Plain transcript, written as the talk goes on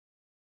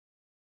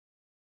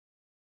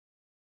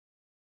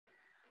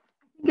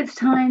I think it's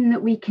time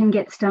that we can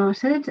get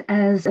started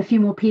as a few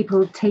more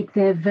people take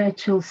their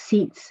virtual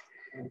seats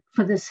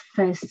for this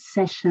first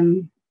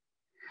session.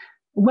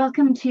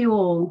 Welcome to you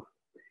all.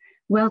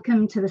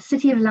 Welcome to the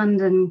City of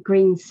London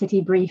Green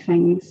City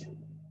Briefings.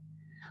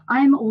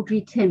 I'm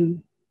Audrey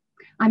Tim.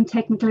 I'm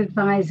Technical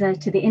Advisor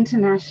to the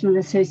International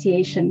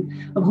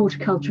Association of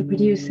Horticultural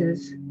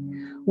Producers.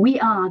 We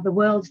are the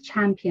world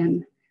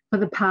champion for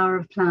the power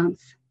of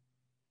plants.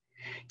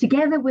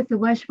 Together with the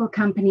Worshipful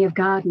Company of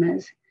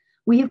Gardeners,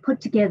 we have put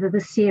together the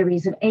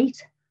series of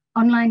 8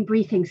 online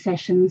briefing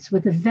sessions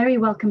with the very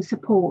welcome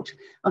support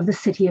of the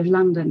City of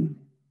London.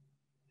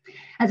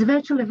 As a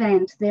virtual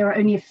event, there are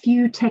only a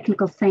few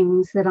technical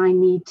things that I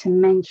need to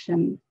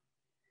mention.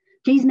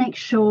 Please make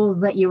sure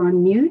that you're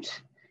on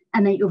mute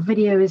and that your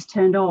video is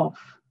turned off.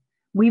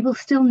 We will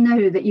still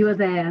know that you are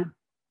there.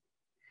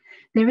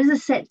 There is a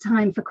set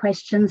time for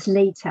questions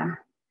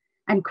later,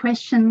 and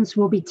questions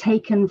will be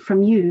taken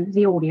from you,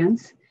 the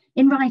audience,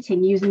 in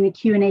writing using the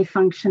Q&A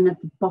function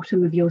at the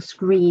bottom of your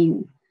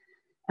screen.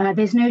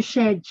 There's no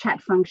shared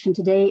chat function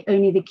today,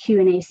 only the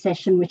Q&A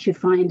session, which you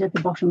find at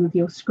the bottom of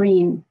your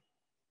screen.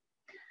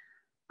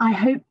 I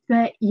hope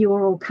that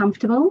you're all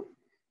comfortable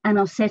and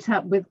are set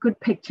up with good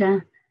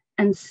picture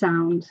and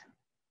sound.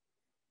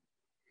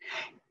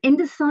 In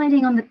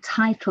deciding on the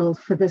title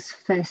for this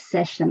first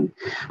session,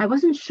 I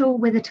wasn't sure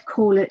whether to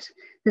call it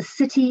 "The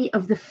City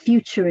of the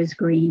Future is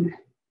Green"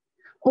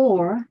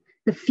 or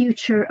 "The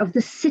Future of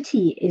the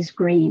City is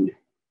Green."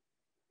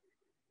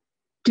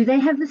 Do they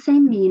have the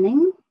same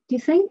meaning, do you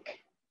think?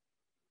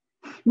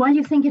 While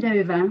you think it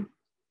over,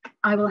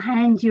 I will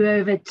hand you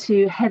over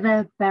to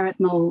Heather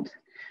Barrett-Mould,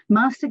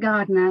 Master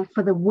Gardener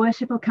for the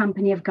Worshipful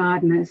Company of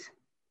Gardeners.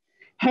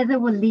 Heather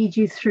will lead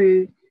you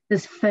through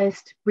this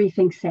first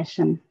briefing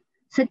session.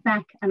 Sit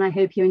back and I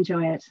hope you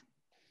enjoy it.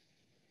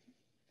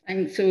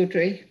 Thanks,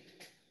 Audrey.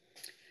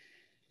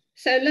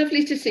 So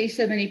lovely to see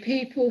so many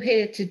people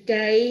here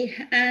today.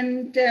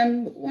 And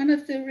one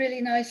of the really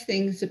nice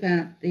things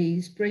about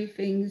these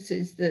briefings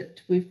is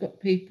that we've got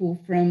people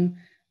from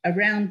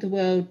around the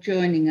world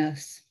joining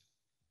us.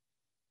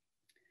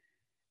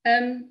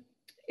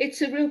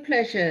 It's a real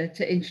pleasure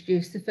to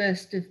introduce the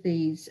first of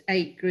these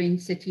 8 Green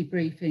City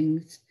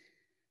briefings.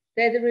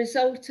 They're the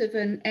result of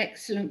an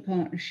excellent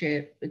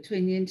partnership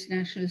between the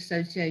International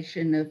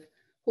Association of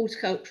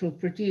Horticultural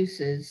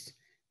Producers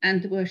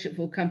and the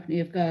Worshipful Company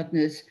of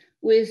Gardeners,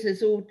 with,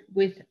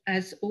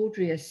 as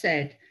Audrey has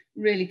said,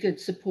 really good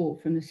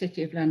support from the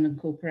City of London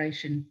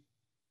Corporation.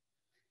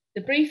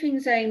 The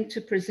briefings aim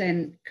to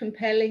present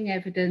compelling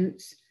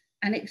evidence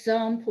and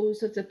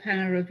examples of the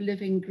power of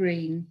living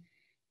green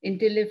in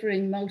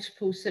delivering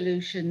multiple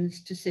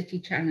solutions to city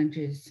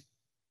challenges.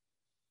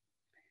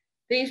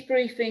 These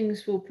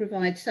briefings will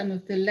provide some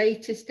of the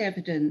latest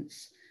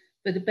evidence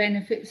for the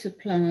benefits of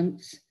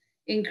plants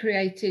in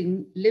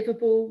creating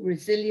livable,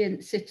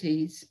 resilient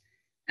cities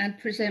and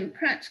present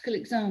practical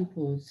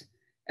examples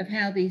of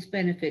how these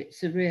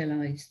benefits are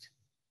realised.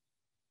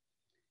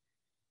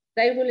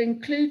 They will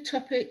include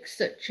topics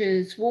such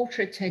as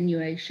water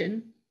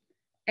attenuation,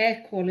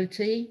 air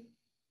quality,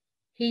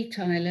 heat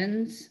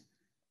islands,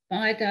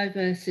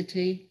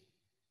 biodiversity,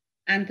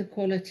 and the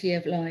quality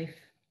of life.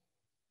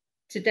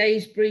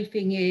 Today's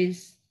briefing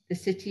is "The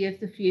City of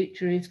the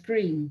Future is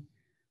Green,"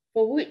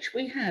 for which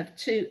we have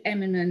 2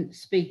 eminent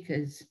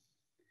speakers.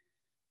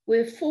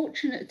 We're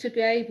fortunate to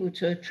be able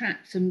to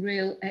attract some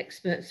real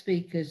expert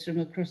speakers from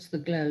across the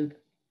globe.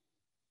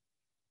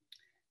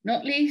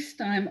 Not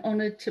least, I'm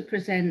honoured to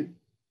present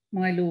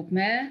my Lord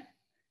Mayor,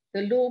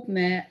 the Lord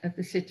Mayor of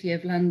the City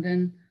of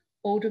London,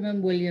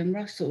 Alderman William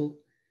Russell,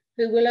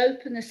 who will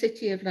open the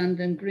City of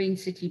London Green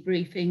City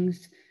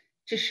briefings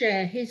to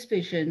share his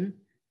vision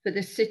for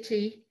the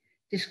city,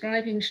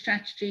 describing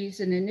strategies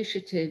and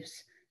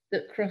initiatives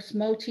that cross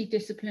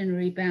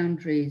multidisciplinary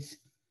boundaries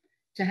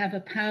to have a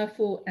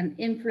powerful and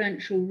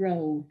influential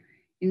role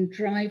in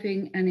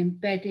driving and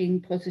embedding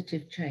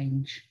positive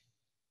change.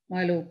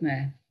 My Lord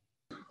Mayor.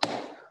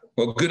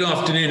 Well, good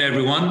afternoon,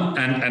 everyone,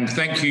 and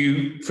thank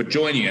you for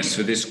joining us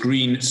for this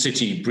Green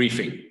City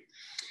briefing.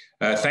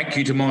 Thank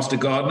you to Master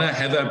Gardener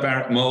Heather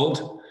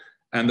Barrett-Mould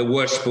and the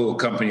Worshipful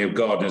Company of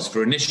Gardeners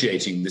for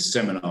initiating this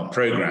seminar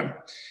programme.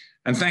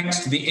 And thanks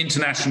to the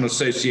International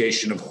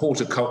Association of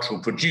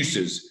Horticultural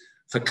Producers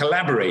for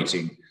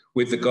collaborating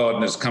with the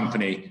Gardeners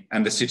Company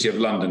and the City of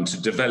London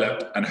to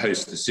develop and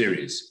host the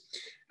series.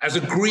 As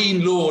a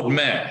Green Lord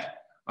Mayor,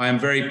 I am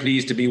very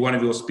pleased to be one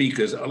of your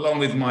speakers, along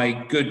with my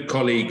good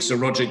colleague, Sir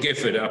Roger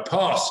Gifford, a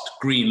past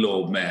Green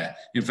Lord Mayor.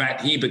 In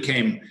fact, he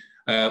became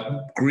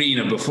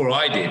greener before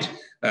I did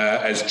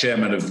as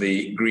chairman of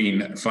the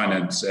Green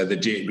Finance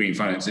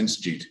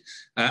Institute.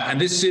 And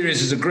this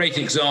series is a great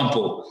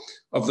example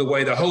of the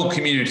way the whole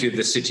community of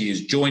the city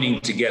is joining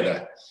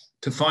together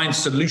to find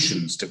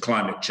solutions to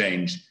climate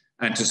change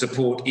and to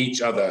support each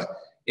other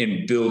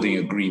in building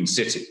a green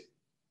city.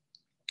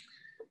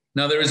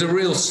 Now, there is a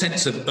real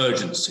sense of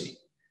urgency,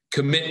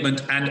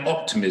 commitment and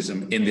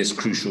optimism in this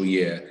crucial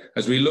year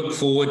as we look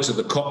forward to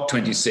the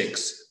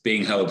COP26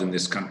 being held in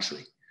this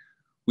country.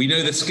 We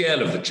know the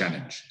scale of the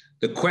challenge,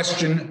 The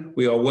question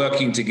we are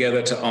working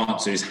together to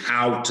answer is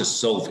how to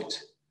solve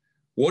it.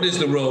 What is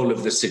the role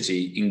of the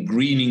city in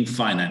greening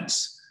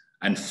finance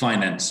and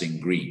financing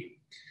green?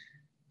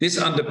 This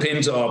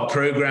underpins our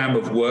programme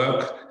of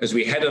work as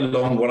we head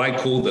along what I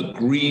call the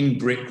Green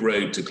Brick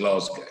Road to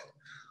Glasgow.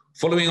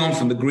 Following on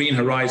from the Green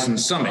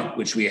Horizons Summit,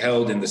 which we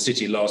held in the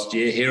city last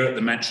year here at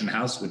the Mansion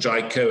House, which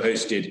I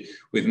co-hosted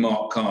with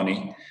Mark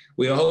Carney,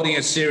 we are holding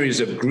a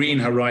series of Green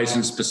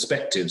Horizons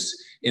perspectives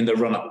in the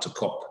run-up to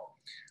COP.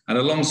 And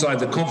alongside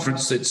the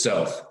conference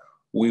itself,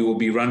 we will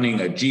be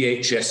running a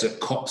GHS at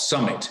COP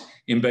Summit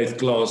in both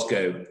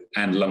Glasgow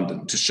and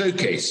London to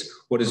showcase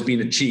what has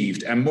been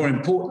achieved and, more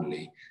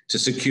importantly, to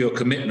secure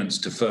commitments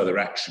to further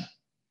action.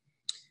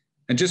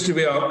 And just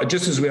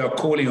as we are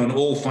calling on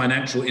all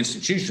financial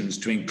institutions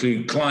to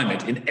include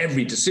climate in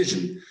every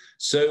decision,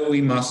 so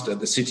we must at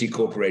the City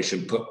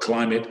Corporation put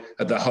climate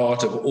at the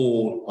heart of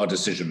all our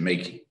decision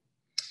making.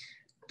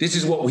 This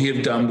is what we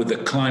have done with the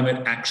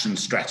Climate Action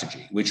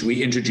Strategy, which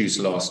we introduced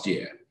last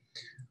year.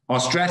 Our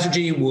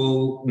strategy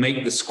will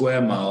make the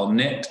square mile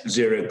net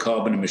zero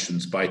carbon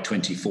emissions by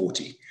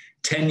 2040,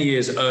 10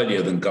 years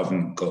earlier than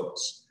government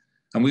goals.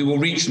 And we will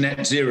reach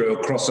net zero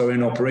across our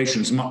own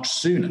operations much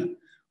sooner,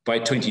 by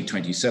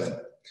 2027.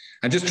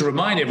 And just to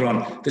remind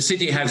everyone, the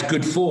city has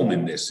good form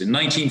in this. In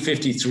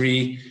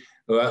 1953,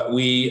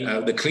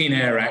 the Clean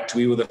Air Act,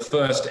 we were the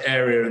first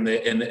area in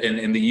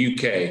the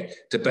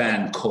UK to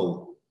ban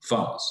coal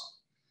fires.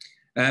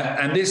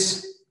 And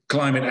this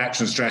climate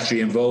action strategy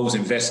involves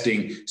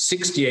investing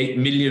 £68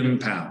 million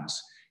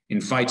in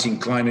fighting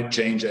climate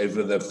change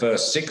over the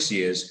first 6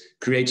 years,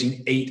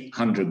 creating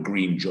 800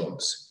 green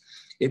jobs.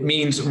 It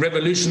means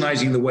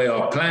revolutionizing the way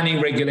our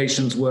planning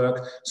regulations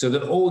work so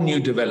that all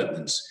new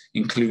developments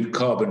include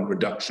carbon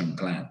reduction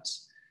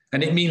plans.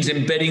 And it means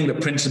embedding the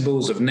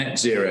principles of net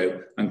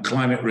zero and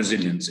climate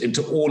resilience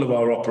into all of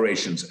our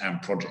operations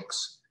and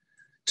projects.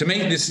 To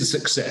make this a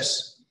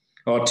success,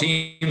 our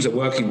teams are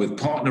working with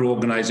partner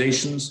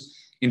organizations,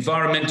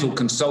 environmental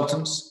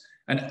consultants,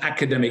 and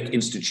academic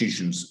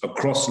institutions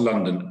across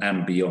London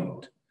and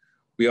beyond.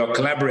 We are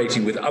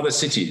collaborating with other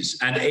cities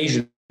and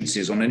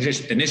agencies on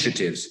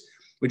initiatives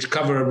which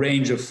cover a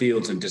range of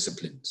fields and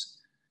disciplines.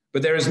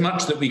 But there is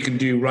much that we can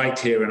do right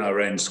here in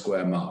our own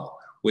square mile,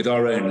 with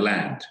our own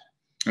land.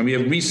 And we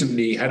have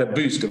recently had a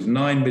boost of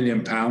 £9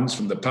 million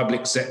from the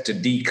public sector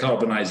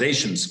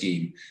decarbonisation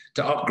scheme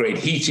to upgrade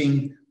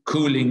heating,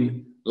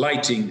 cooling,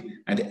 lighting,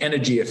 and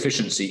energy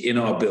efficiency in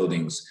our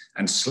buildings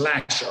and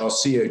slash our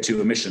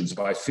CO2 emissions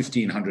by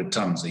 1,500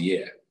 tonnes a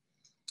year.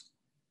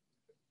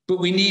 But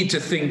we need to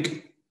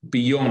think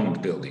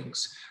beyond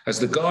buildings. As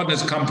the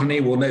Gardeners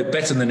Company will know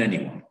better than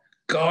anyone,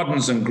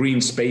 gardens and green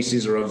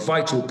spaces are a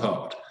vital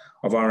part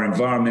of our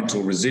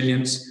environmental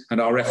resilience and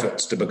our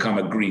efforts to become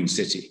a green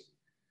city.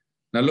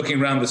 Now,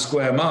 looking around the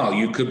square mile,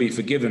 you could be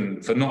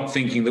forgiven for not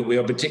thinking that we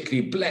are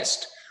particularly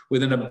blessed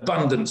with an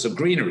abundance of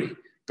greenery.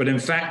 But in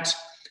fact,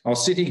 our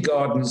city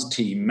gardens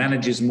team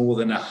manages more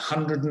than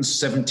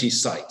 170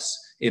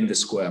 sites in the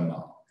square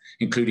mile,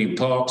 including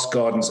parks,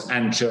 gardens,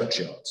 and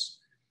churchyards.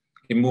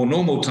 In more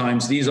normal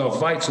times, these are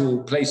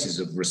vital places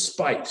of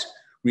respite,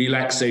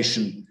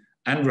 relaxation,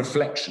 and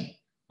reflection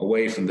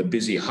away from the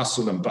busy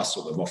hustle and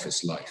bustle of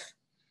office life.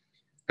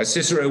 As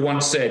Cicero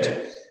once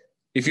said,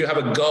 if you have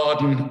a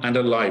garden and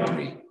a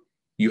library,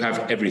 you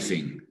have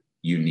everything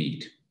you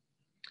need.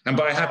 And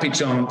by a happy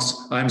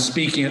chance, I am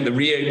speaking at the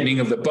reopening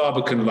of the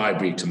Barbican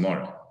Library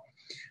tomorrow.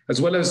 As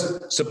well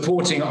as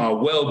supporting our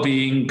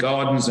well-being,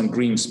 gardens and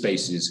green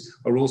spaces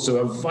are also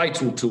a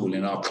vital tool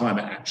in our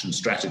climate action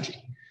strategy.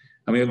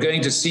 And we are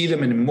going to see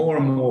them in more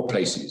and more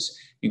places,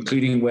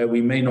 including where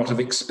we may not have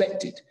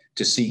expected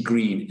to see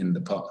green in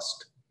the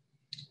past.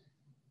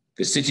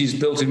 The city's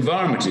built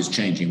environment is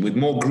changing with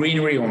more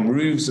greenery on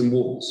roofs and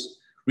walls.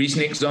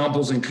 Recent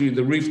examples include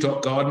the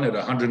rooftop garden at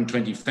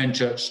 120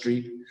 Fenchurch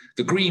Street,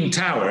 the Green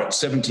Tower at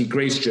 70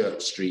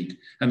 Gracechurch Street,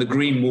 and the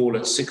Green Wall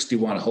at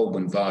 61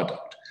 Holborn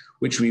Viaduct,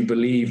 which we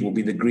believe will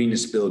be the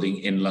greenest building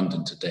in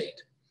London to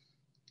date.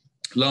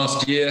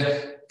 Last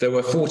year, there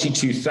were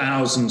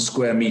 42,000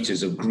 square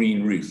metres of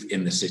green roof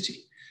in the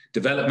city.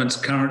 Developments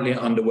currently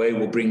underway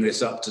will bring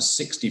this up to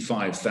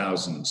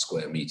 65,000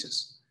 square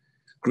metres.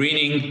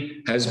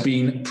 Greening has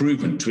been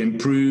proven to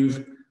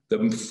improve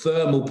the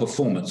thermal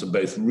performance of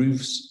both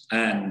roofs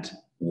and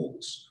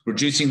walls,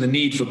 reducing the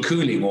need for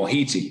cooling or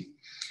heating,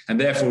 and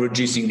therefore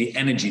reducing the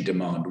energy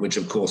demand, which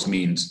of course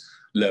means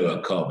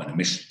lower carbon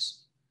emissions.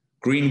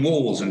 Green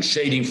walls and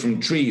shading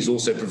from trees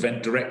also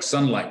prevent direct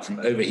sunlight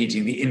from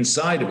overheating the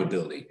inside of a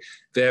building,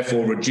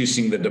 therefore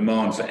reducing the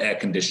demand for air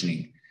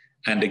conditioning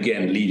and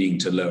again leading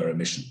to lower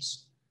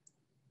emissions.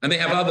 And they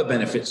have other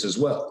benefits as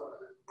well.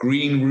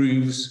 Green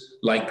roofs,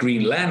 like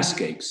green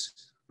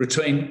landscapes,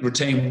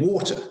 retain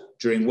water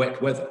during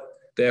wet weather,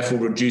 therefore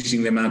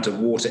reducing the amount of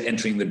water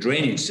entering the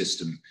drainage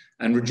system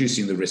and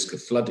reducing the risk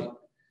of flooding.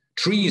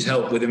 Trees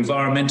help with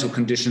environmental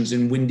conditions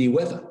in windy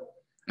weather,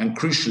 and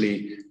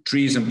crucially,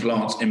 trees and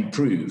plants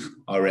improve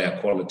our air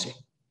quality.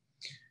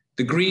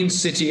 The green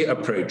city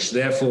approach,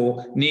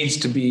 therefore, needs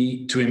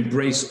to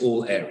embrace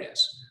all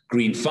areas.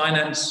 green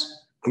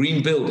finance,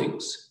 green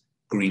buildings,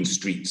 green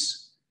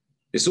streets.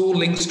 This all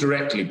links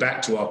directly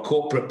back to our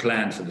corporate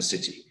plan for the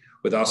city,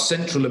 with our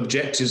central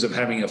objectives of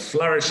having a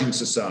flourishing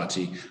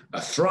society,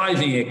 a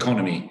thriving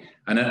economy,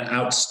 and an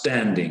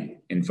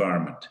outstanding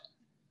environment.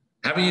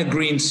 Having a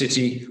green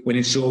city will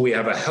ensure we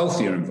have a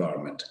healthier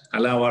environment,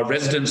 allow our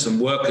residents and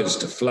workers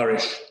to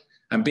flourish,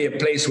 and be a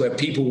place where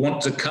people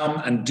want to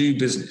come and do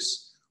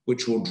business,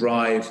 which will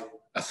drive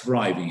a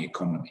thriving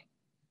economy.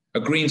 A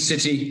green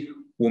city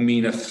will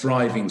mean a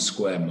thriving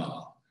square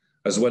mile,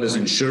 as well as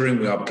ensuring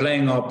we are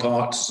playing our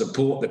part to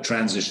support the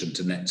transition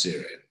to net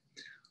zero.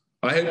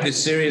 I hope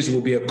this series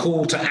will be a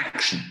call to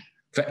action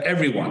for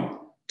everyone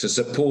to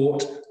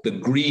support the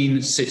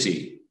Green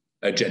City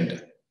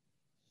agenda.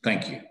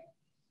 Thank you.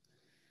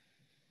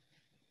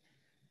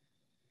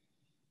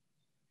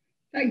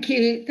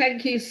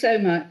 Thank you so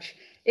much.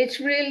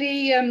 It's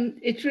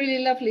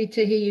really lovely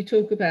to hear you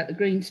talk about the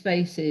green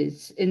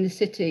spaces in the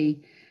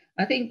city.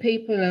 I think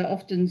people are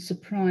often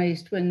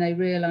surprised when they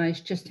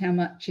realise just how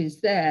much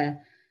is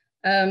there.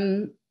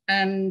 And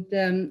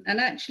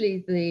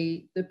actually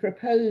the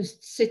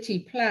proposed city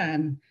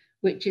plan,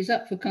 which is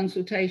up for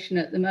consultation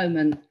at the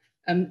moment,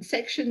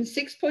 section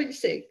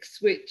 6.6,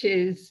 which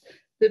is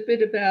the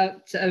bit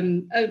about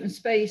open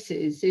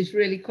spaces, is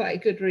really quite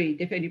a good read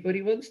if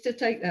anybody wants to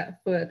take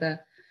that further.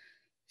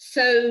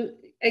 So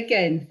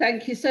again,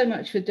 thank you so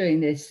much for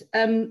doing this.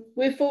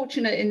 We're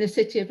fortunate in the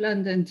City of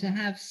London to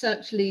have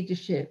such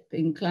leadership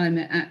in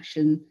climate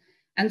action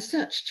and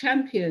such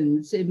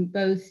champions in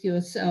both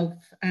yourself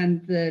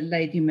and the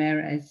Lady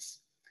Mayoress.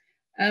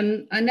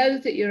 I know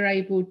that you're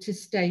able to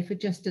stay for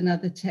just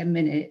another 10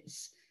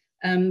 minutes,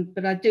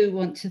 but I do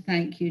want to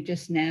thank you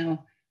just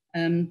now.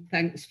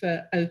 Thanks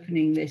for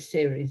opening this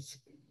series.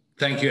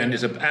 Thank you, and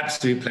it's an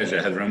absolute pleasure,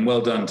 Heather, and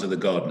well done to the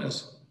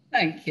gardeners.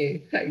 Thank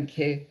you, thank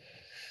you.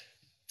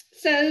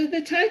 So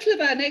the title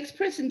of our next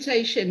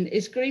presentation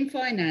is Green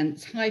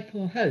Finance, Hype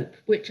or Hope,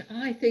 which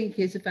I think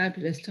is a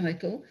fabulous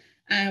title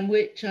and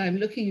which I'm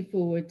looking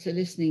forward to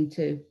listening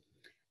to.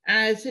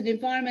 As an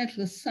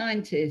environmental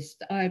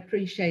scientist, I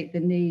appreciate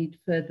the need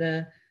for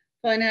the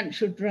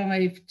financial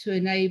drive to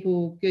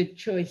enable good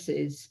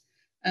choices.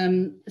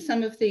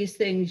 Some of these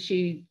things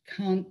you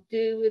can't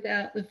do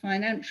without the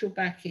financial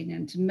backing,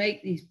 and to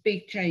make these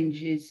big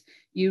changes,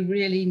 you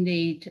really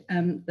need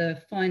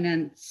the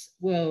finance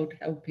world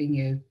helping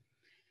you.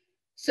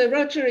 So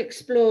Roger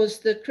explores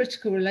the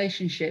critical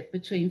relationship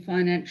between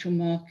financial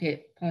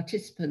market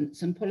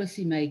participants and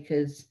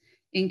policymakers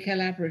in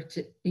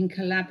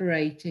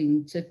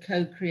collaborating to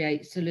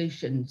co-create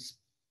solutions.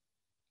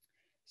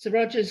 So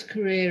Roger's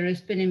career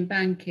has been in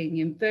banking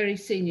in very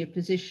senior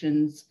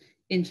positions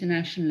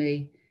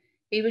internationally.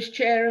 He was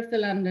chair of the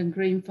London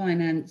Green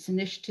Finance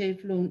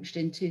Initiative, launched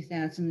in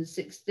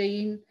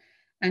 2016,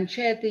 and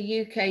chaired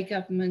the UK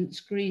government's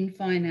Green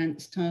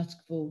Finance Task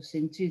Force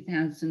in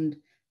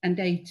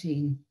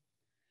 2018.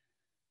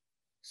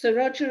 So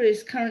Roger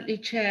is currently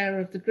chair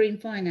of the Green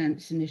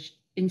Finance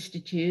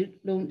Institute,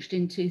 launched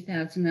in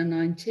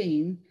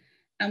 2019,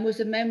 and was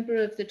a member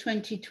of the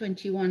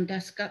 2021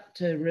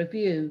 Dasgupta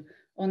review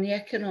on the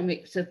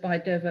economics of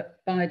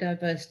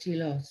biodiversity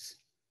loss.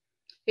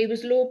 He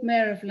was Lord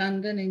Mayor of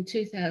London in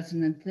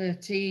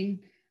 2013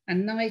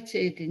 and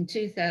knighted in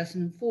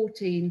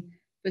 2014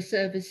 for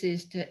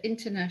services to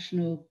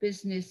international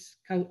business,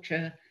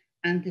 culture,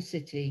 and the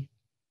city.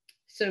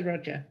 So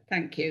Roger,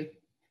 thank you.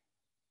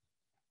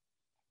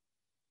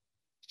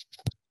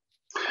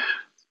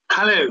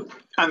 Hello,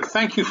 and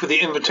thank you for the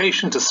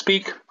invitation to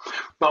speak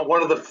about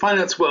one of the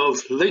finance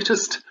world's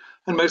latest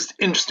and most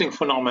interesting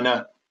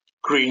phenomena,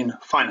 green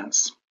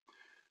finance.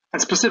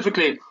 And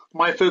specifically,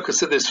 my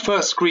focus at this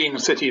first Green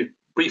City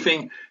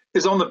briefing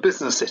is on the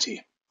business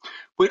city,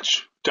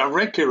 which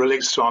directly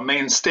relates to our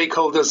main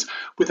stakeholders,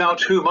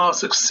 without whom our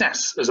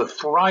success as a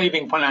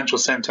thriving financial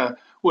centre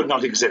would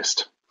not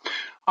exist.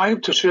 I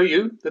hope to show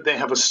you that they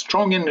have a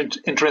strong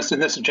interest in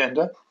this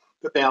agenda,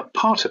 that they are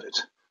part of it,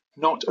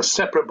 not a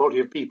separate body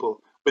of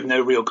people with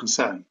no real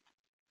concern.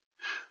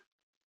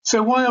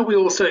 So why are we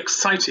all so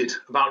excited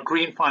about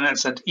green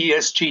finance and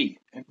ESG,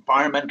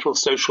 environmental,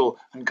 social,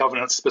 and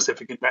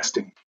governance-specific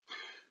investing?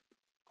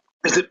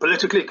 Is it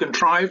politically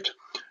contrived,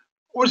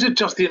 or is it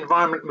just the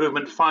environment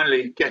movement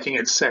finally getting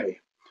its say?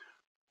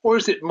 Or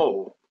is it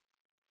more?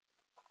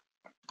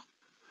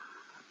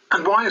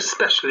 And why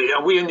especially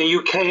are we in the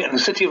UK and the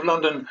City of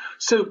London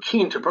so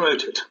keen to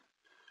promote it?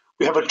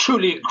 We have a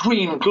truly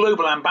green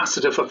global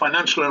ambassador for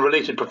financial and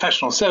related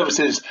professional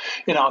services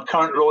in our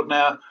current Lord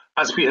Mayor,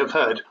 as we have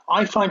heard.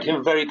 I find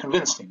him very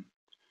convincing.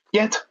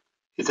 Yet,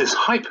 is this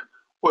hype,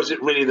 or is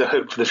it really the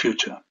hope for the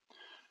future?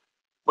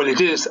 Well,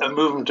 it is a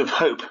movement of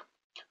hope,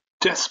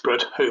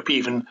 desperate hope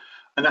even,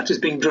 and that is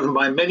being driven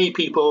by many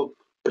people,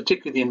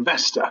 particularly the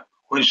investor,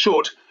 or in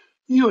short,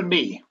 you and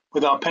me,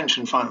 with our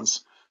pension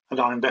funds and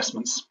our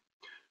investments.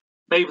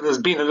 Maybe there's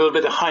been a little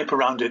bit of hype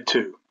around it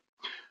too.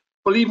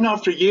 Well, even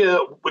after a year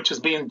which has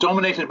been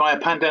dominated by a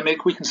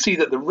pandemic, we can see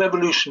that the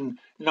revolution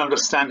in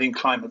understanding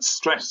climate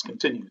stress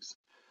continues.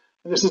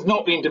 And this has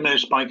not been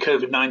diminished by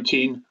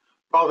COVID-19,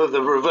 rather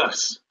the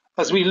reverse,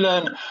 as we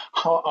learn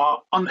how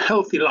our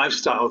unhealthy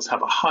lifestyles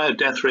have a higher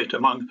death rate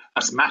among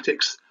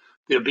asthmatics,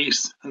 the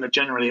obese, and the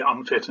generally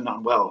unfit and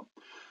unwell.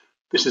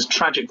 This is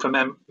tragic for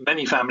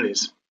many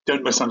families,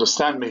 don't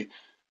misunderstand me,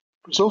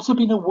 but it's also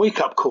been a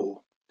wake-up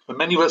call for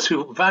many of us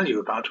who value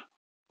about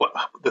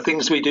the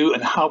things we do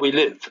and how we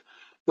live,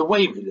 the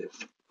way we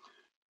live.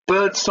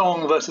 Bird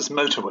song versus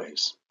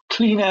motorways,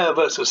 clean air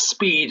versus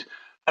speed,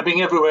 and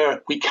being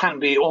everywhere we can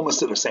be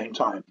almost at the same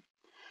time.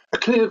 A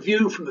clear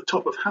view from the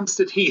top of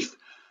Hampstead Heath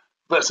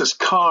versus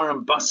car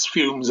and bus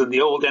fumes and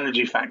the old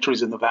energy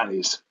factories in the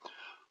valleys.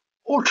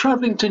 Or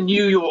travelling to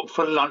New York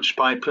for lunch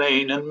by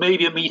plane and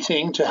maybe a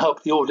meeting to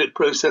help the audit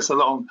process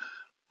along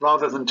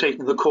rather than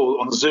taking the call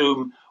on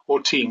Zoom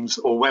or Teams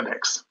or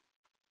WebEx.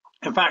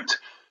 In fact,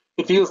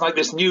 it feels like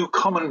this new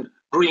common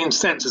green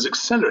sense is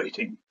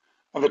accelerating,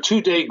 and the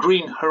two-day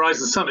Green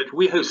Horizon Summit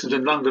we hosted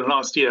in London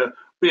last year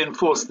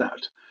reinforced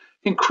that.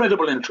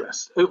 Incredible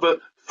interest, over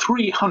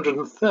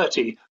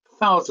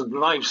 330,000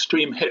 live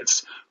stream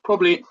hits,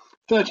 probably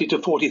 30 to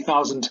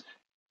 40,000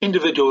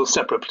 individual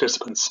separate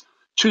participants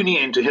tuning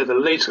in to hear the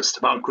latest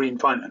about green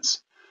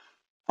finance.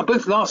 And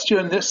both last year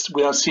and this,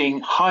 we are seeing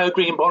higher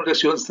green bond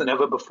issuance than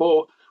ever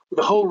before, with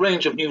a whole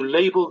range of new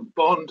labelled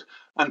bond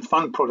and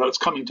fund products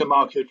coming to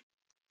market,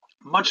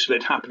 much of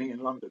it happening in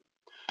London.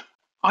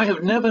 I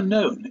have never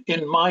known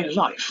in my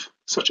life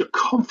such a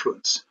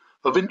confluence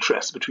of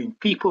interest between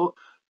people,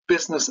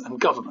 business and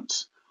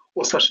governments,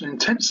 or such an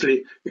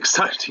intensely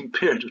exciting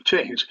period of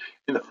change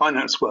in the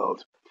finance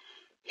world,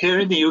 here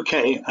in the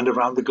UK and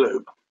around the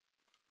globe.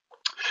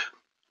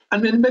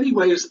 And in many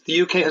ways,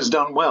 the UK has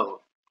done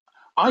well.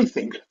 I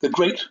think the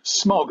Great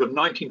Smog of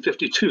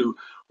 1952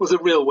 was a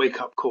real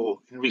wake-up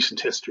call in recent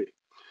history.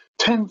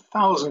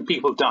 10,000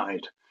 people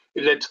died.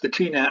 It led to the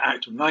Clean Air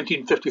Act of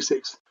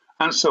 1956,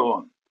 and so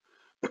on.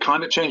 The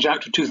Climate Change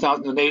Act of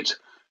 2008,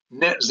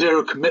 net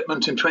zero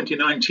commitment in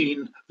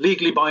 2019,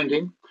 legally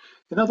binding.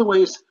 In other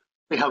ways,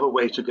 we have a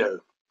way to go.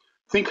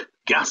 Think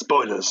gas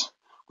boilers,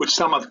 which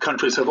some other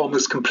countries have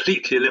almost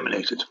completely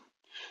eliminated.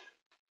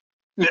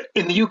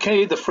 In the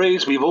UK, the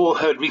phrase we've all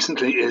heard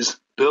recently is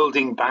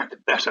building back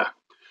better,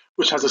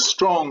 which has a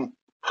strong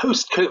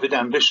post-COVID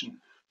ambition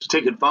to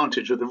take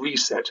advantage of the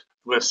reset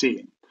we're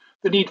seeing.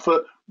 The need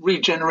for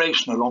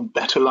regeneration along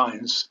better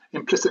lines,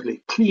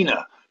 implicitly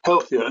cleaner,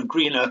 healthier and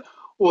greener,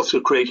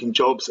 also creating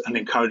jobs and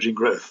encouraging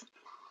growth.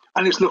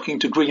 And it's looking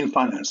to green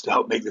finance to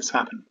help make this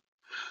happen.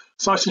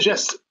 So I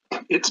suggest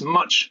it's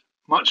much,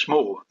 much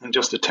more than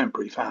just a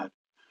temporary fad.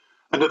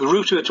 And at the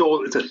root of it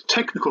all is a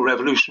technical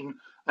revolution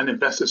and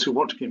investors who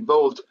want to be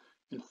involved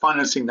in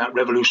financing that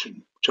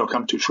revolution, which I'll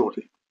come to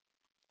shortly.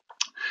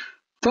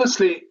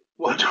 Firstly,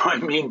 what do I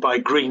mean by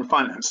green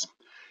finance?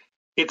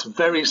 It's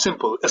very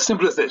simple as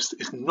this.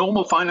 It's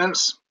normal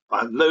finance,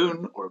 a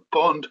loan or a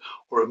bond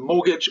or a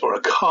mortgage or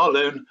a car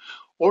loan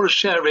or a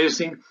share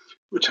raising,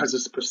 which has a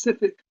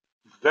specific,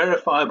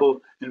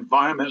 verifiable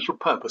environmental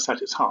purpose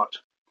at its heart.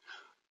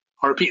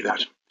 I'll repeat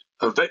that.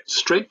 A very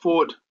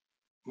straightforward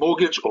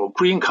mortgage or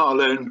green car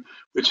loan,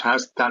 which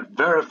has that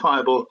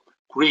verifiable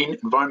green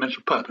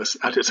environmental purpose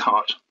at its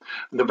heart.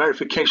 And the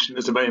verification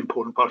is a very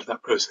important part of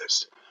that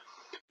process.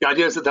 The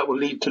idea is that that will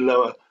lead to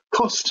lower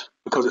cost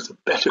because it's a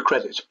better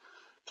credit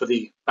for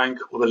the bank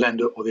or the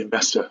lender or the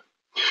investor.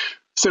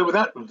 So with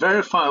that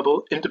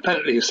verifiable,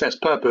 independently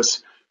assessed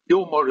purpose,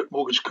 your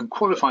mortgage can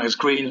qualify as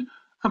green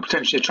and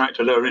potentially attract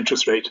a lower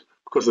interest rate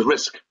because the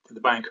risk to the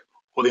bank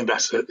or the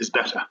investor is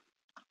better.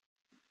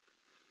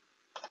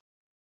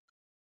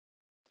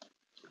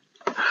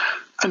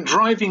 And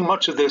driving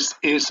much of this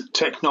is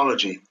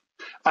technology,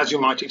 as you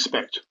might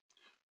expect.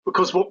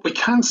 Because what we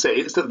can say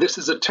is that this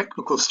is a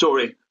technical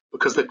story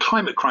because the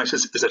climate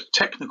crisis is a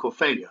technical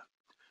failure.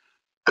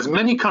 As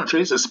many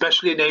countries,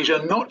 especially in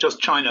Asia, not just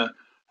China,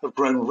 have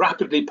grown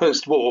rapidly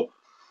post-war,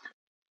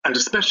 and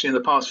especially in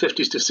the past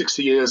 50 to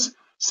 60 years,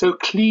 so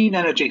clean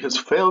energy has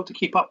failed to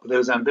keep up with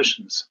those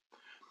ambitions.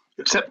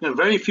 Except in a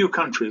very few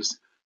countries,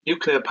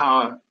 nuclear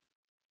power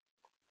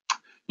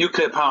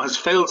has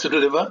failed to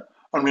deliver,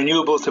 and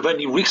renewables have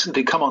only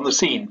recently come on the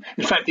scene.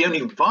 In fact, the only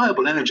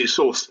viable energy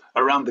source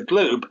around the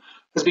globe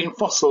has been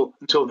fossil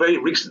until very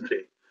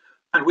recently,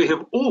 and we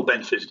have all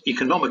benefited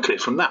economically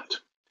from that.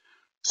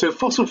 So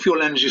fossil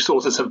fuel energy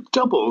sources have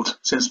doubled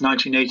since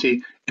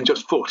 1980 in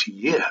just 40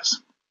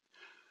 years,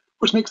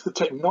 which makes the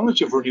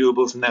technology of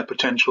renewables and their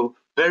potential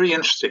very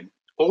interesting,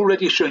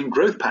 already showing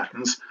growth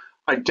patterns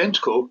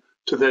identical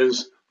to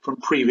those from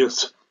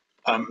previous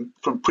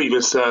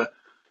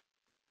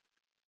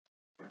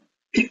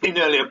in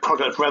earlier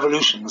product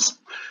revolutions.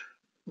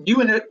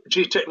 New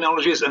energy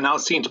technologies are now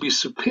seen to be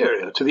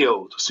superior to the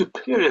old,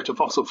 superior to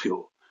fossil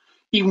fuel.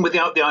 Even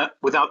without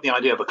the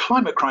idea of a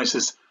climate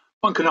crisis,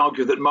 one can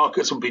argue that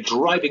markets will be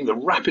driving the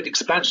rapid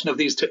expansion of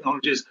these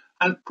technologies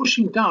and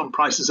pushing down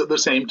prices at the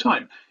same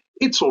time.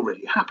 It's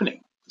already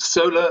happening.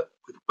 Solar,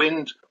 with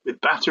wind,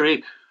 with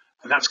battery,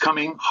 and that's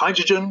coming.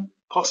 Hydrogen,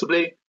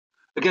 possibly,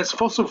 against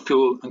fossil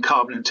fuel and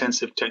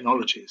carbon-intensive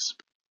technologies.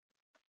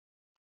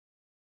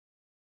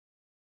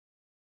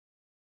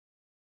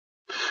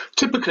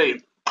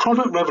 Typically,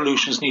 product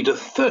revolutions need a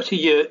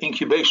 30-year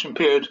incubation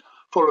period,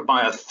 followed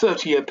by a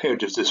 30-year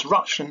period of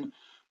disruption,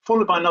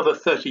 followed by another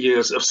 30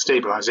 years of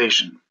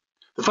stabilization.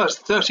 The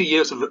first 30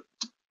 years of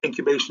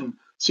incubation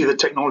see the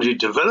technology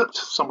developed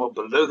somewhat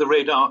below the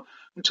radar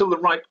until the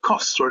right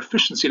costs or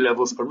efficiency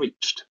levels are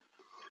reached.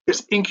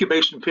 This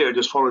incubation period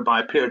is followed by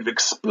a period of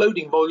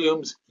exploding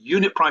volumes,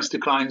 unit price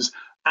declines,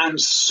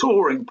 and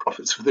soaring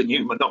profits for the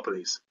new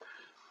monopolies.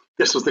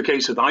 This was the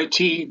case with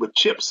IT, with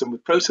chips and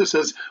with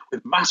processors,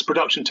 with mass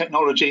production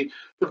technology,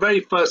 the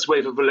very first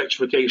wave of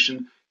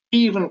electrification,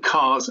 even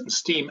cars and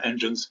steam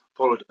engines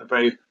followed a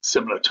very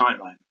similar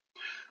timeline.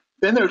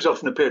 Then there is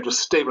often a period of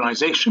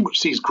stabilization,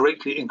 which sees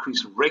greatly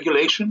increased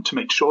regulation to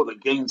make sure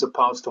that gains are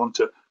passed on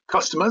to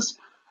customers,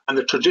 and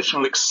the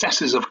traditional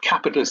excesses of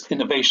capitalist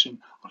innovation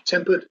are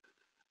tempered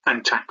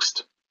and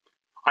taxed.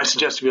 I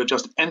suggest we are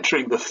just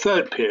entering the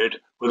third period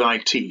with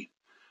IT.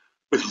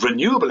 With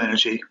renewable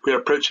energy, we are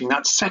approaching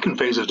that second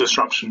phase of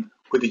disruption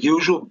with the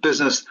usual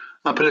business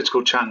and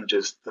political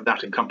challenges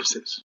that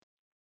encompasses.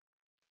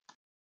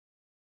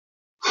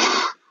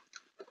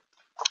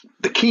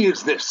 The key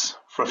is this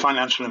for a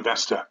financial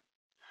investor: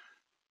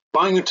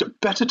 buying into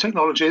better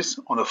technologies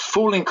on a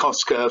falling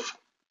cost curve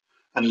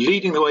and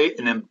leading the way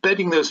in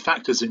embedding those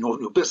factors in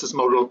your business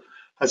model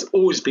has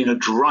always been a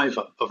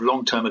driver of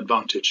long-term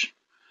advantage.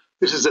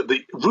 This is at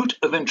the root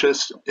of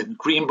interest in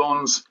green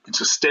bonds, in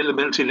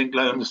sustainability-linked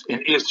loans, in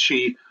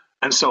ESG,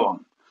 and so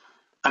on.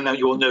 And now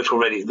you will note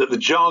already that the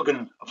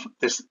jargon of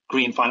this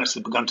green finance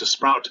has begun to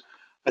sprout,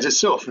 as it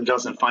so often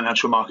does in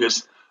financial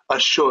markets, a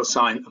sure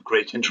sign of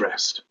great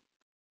interest.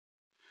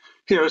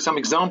 Here are some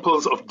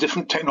examples of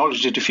different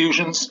technology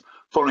diffusions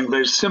following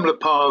very similar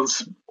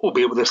paths,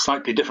 albeit with a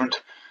slightly different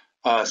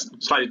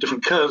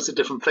curves at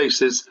different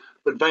places,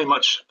 but very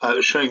much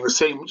showing the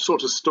same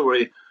sort of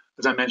story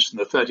as I mentioned,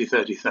 the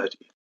 30-30-30.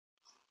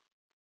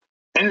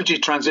 Energy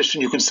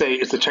transition, you can say,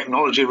 is the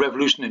technology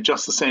revolution in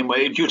just the same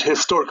way. Due to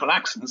historical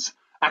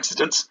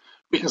accidents,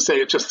 we can say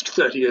it's just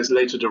 30 years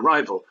later to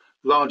arrival.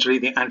 Largely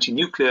the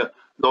anti-nuclear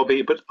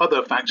lobby, but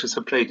other factors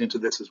have played into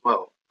this as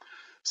well.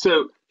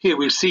 So here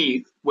we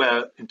see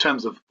where, in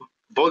terms of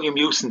volume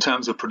use, in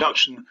terms of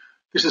production,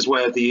 this is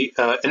where the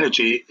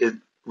energy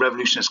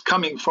revolution is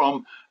coming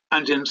from.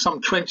 And in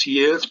some 20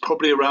 years,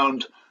 probably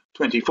around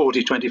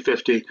 2040,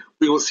 2050,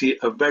 we will see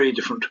a very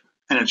different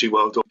energy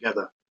world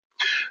altogether.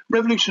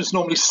 Revolutions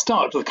normally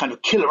start with a kind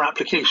of killer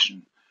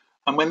application.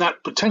 And when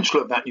that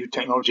potential of that new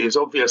technology is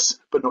obvious,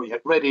 but not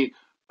yet ready,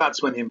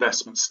 that's when the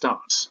investment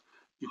starts.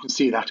 You can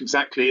see that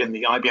exactly in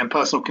the IBM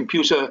personal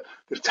computer,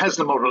 the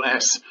Tesla Model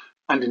S,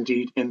 and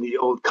indeed in the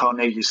old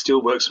Carnegie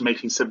Steelworks from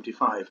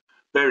 1875.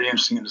 Very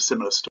interesting and a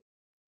similar story.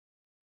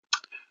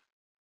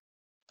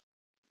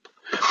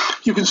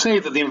 You can say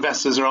that the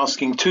investors are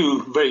asking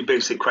two very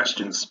basic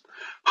questions.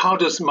 How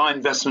does my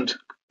investment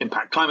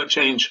impact climate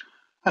change?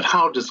 And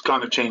how does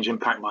climate change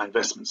impact my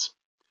investments?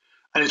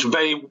 And it's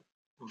very,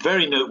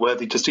 very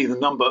noteworthy to see the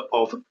number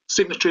of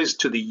signatories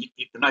to the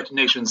United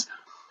Nations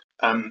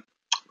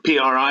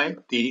PRI,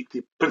 the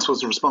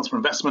Principles of Responsible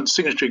Investment.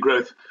 Signatory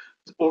growth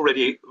has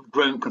already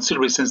grown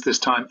considerably since this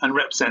time and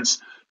represents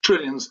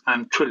trillions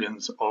and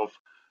trillions of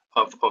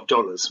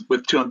dollars.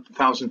 With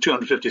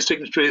 2,250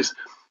 signatories,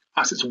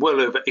 assets well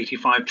over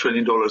 $85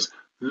 trillion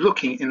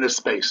looking in this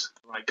space,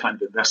 the right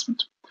kind of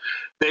investment.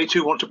 They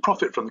too want to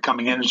profit from the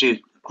coming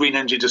green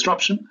energy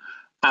disruption,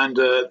 and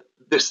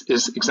this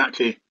is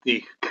exactly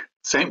the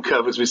same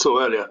curve as we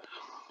saw earlier,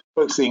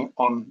 focusing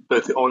on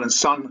both the oil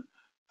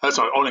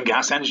and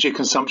gas energy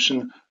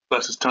consumption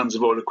versus tons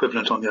of oil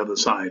equivalent on the other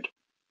side.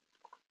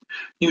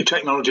 New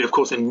technology, of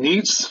course, it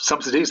needs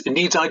subsidies, it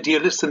needs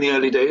idealists in the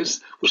early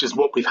days, which is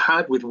what we've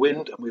had with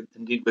wind and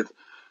indeed with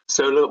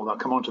solar, well, I'll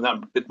come on to that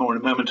a bit more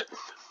in a moment.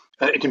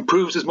 It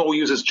improves as more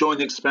users join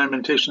the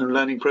experimentation and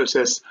learning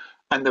process,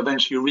 and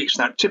eventually reach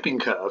that tipping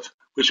curve,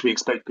 which we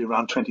expect to be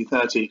around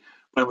 2030,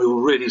 when we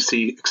will really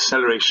see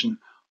acceleration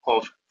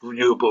of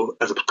renewable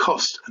as a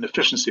cost and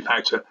efficiency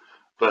factor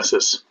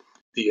versus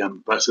the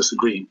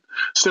green.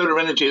 Solar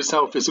energy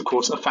itself is, of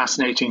course, a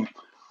fascinating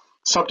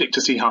subject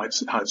to see how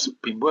it's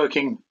been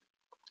working,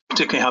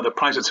 particularly how the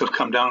prices have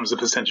come down as a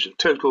percentage of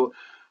total,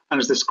 and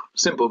as this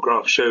simple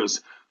graph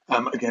shows,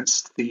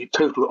 against the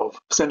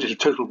percentage of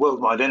total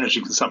worldwide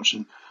energy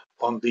consumption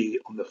on the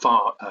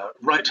far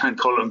right-hand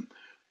column,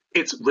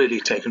 it's really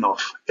taken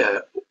off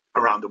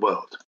around the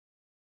world.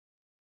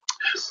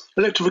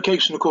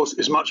 Electrification, of course,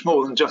 is much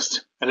more than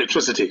just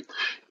electricity.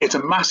 It's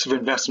a massive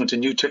investment in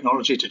new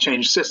technology to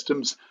change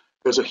systems.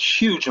 There's a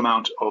huge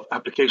amount of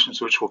applications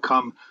which will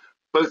come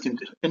both in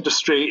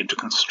industry, into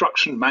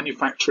construction,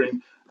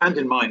 manufacturing, and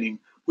in mining,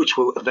 which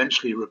will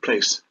eventually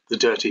replace the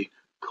dirty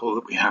coal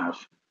that we have.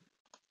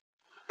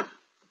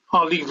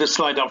 I'll leave this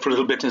slide up for a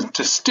little bit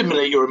to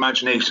stimulate your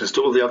imaginations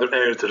to all the other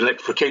areas that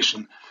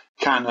electrification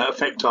can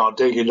affect our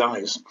daily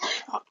lives.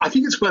 I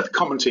think it's worth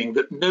commenting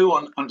that no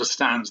one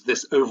understands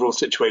this overall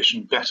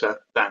situation better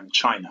than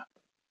China.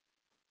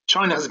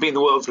 China has been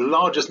the world's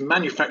largest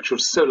manufacturer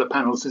of solar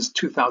panels since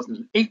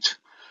 2008,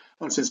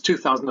 and since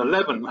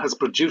 2011 has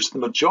produced the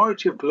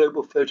majority of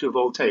global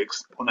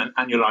photovoltaics on an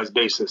annualized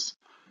basis.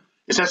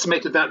 It's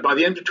estimated that by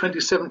the end of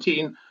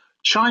 2017,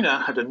 China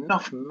had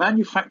enough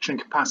manufacturing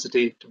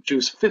capacity to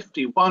produce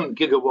 51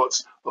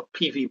 gigawatts of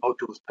PV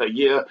modules per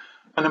year,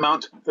 an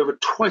amount over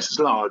twice as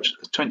large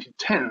as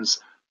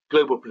 2010's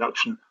global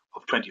production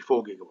of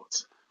 24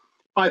 gigawatts.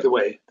 By the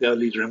way, they're a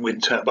leader in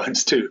wind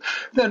turbines too.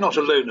 They're not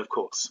alone, of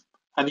course.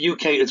 And the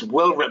UK is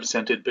well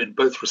represented in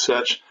both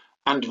research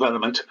and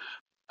development,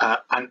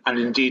 and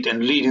indeed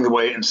in leading the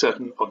way in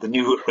certain of the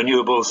new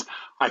renewables.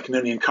 I can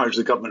only encourage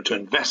the government to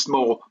invest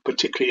more,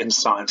 particularly in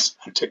science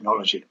and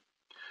technology.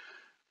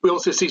 We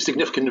also see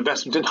significant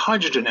investment in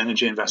hydrogen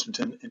energy investment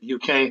in the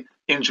UK,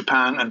 in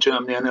Japan and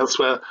Germany and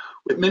elsewhere,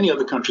 with many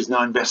other countries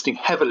now investing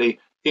heavily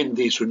in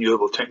these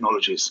renewable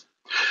technologies.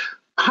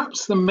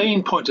 Perhaps the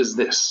main point is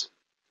this,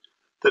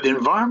 that the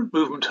environment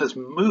movement has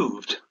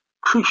moved,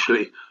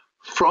 crucially,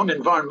 from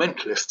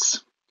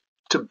environmentalists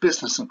to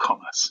business and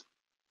commerce,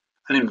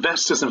 and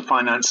investors and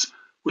finance,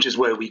 which is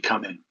where we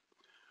come in.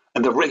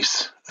 And the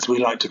race, as we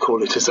like to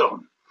call it, is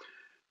on.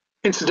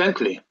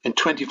 Incidentally, in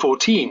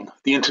 2014,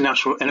 the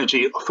International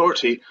Energy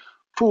Authority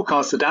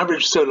forecast that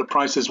average solar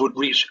prices would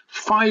reach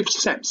 5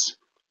 cents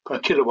per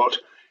kilowatt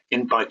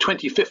by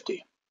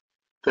 2050,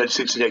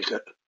 36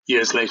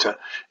 years later.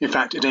 In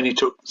fact, it only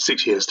took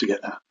 6 years to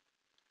get there.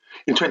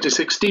 In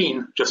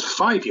 2016, just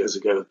 5 years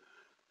ago,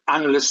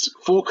 analysts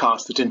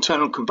forecast that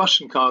internal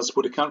combustion cars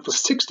would account for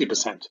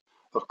 60%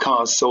 of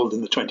cars sold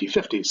in the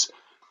 2050s.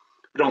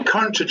 But on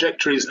current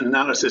trajectories and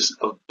analysis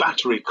of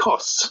battery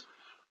costs,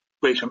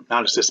 rate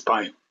analysis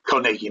by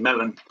Carnegie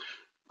Mellon,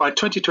 by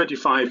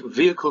 2025,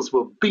 vehicles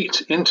will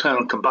beat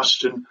internal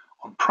combustion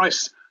on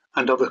price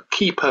and other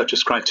key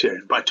purchase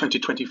criteria by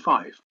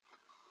 2025.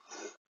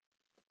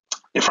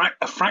 In fact,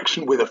 a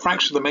fraction of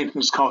the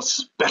maintenance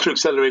costs, better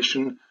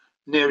acceleration,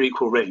 near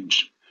equal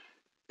range.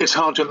 It's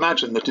hard to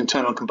imagine that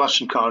internal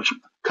combustion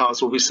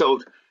cars will be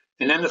sold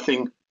in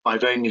anything by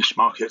very niche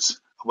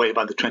markets away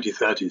by the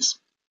 2030s.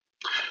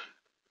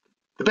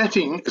 The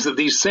betting is that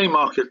these same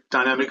market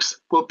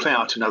dynamics will play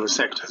out in other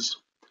sectors.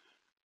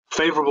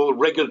 Favorable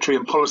regulatory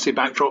and policy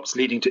backdrops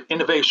leading to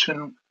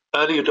innovation,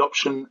 early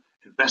adoption,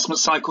 investment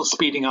cycles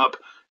speeding up,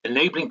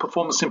 enabling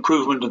performance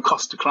improvement and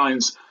cost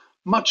declines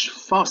much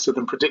faster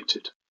than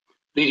predicted,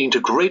 leading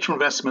to greater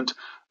investment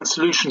and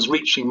solutions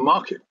reaching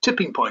market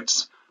tipping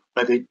points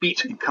where they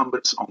beat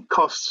incumbents on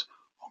costs,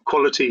 on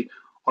quality,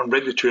 on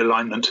regulatory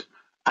alignment,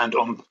 and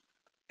on,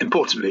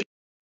 importantly,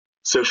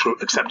 social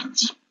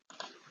acceptance.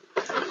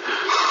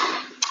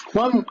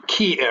 One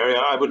key area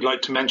I would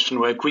like to mention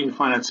where green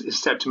finance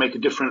is set to make a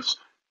difference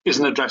is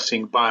in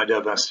addressing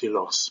biodiversity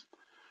loss.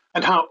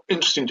 And how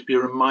interesting to be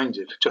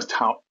reminded just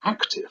how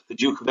active the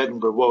Duke of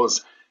Edinburgh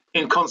was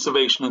in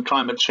conservation and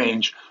climate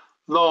change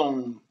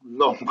long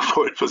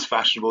before it was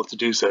fashionable to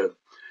do so.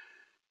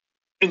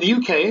 In the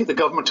UK, the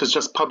government has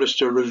just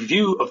published a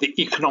review of the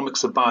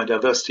economics of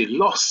biodiversity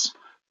loss,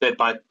 led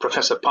by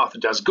Professor Partha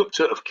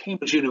Dasgupta of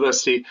Cambridge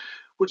University,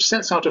 which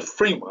sets out a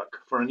framework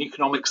for an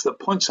economics that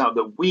points out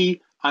that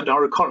we and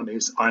our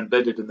economies are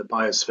embedded in the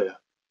biosphere.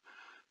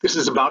 This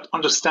is about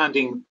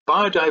understanding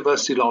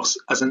biodiversity loss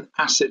as an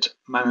asset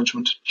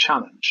management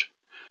challenge,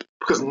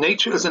 because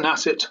nature is an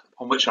asset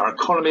on which our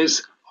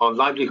economies, our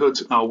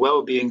livelihoods, and our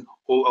well-being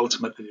all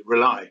ultimately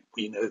rely.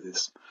 We know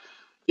this.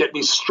 Yet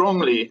we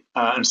strongly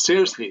and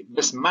seriously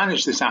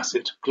mismanage this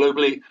asset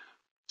globally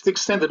to the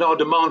extent that our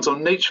demands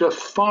on nature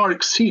far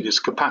exceed its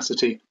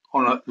capacity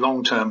on a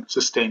long-term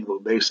sustainable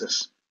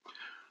basis.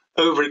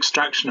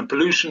 Over-extraction and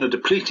pollution are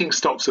depleting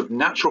stocks of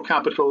natural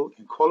capital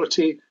in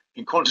quality,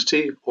 in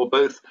quantity, or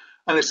both,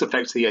 and this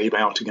affects the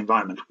abiotic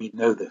environment. We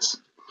know this.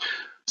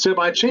 So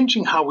by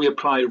changing how we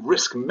apply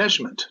risk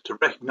measurement to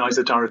recognize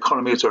that our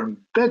economies are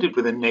embedded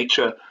within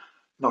nature,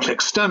 not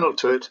external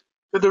to it,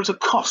 that there is a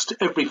cost to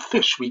every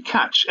fish we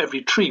catch,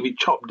 every tree we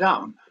chop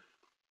down,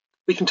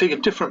 we can take a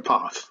different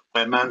path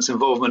where man's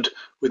involvement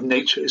with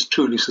nature is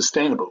truly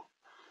sustainable.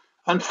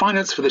 And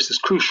finance for this is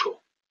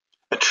crucial.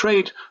 A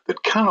trade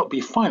that cannot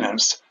be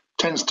financed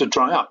tends to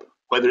dry up,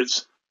 whether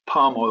it's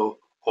palm oil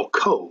or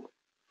coal.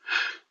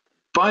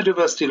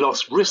 Biodiversity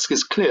loss risk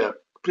is clear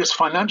because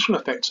financial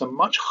effects are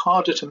much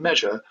harder to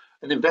measure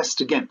and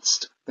invest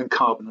against than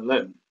carbon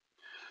alone.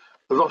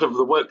 A lot of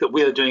the work that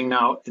we are doing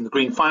now in the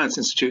Green Finance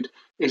Institute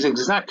is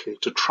exactly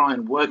to try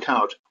and work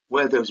out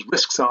where those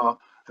risks are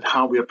and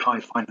how we apply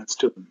finance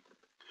to them.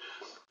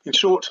 In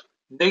short,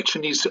 nature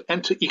needs to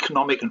enter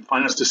economic and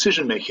finance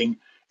decision-making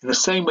in the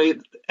same way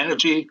that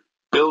energy,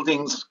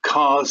 buildings,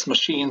 cars,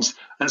 machines,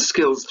 and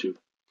skills do.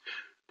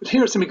 But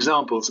here are some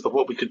examples of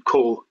what we could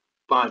call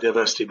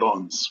biodiversity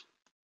bonds.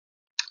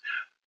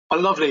 A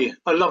lovely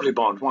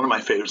bond, one of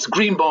my favorites, the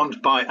Green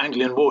Bond by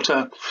Anglian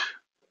Water,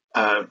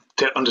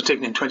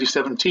 undertaken in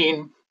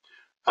 2017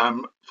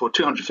 for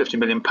 £250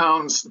 million.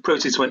 The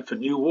proceeds went for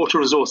new water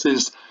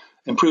resources,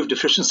 improved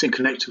efficiency and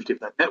connectivity of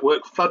that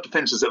network, flood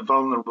defences at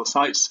vulnerable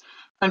sites,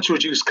 and to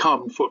reduce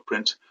carbon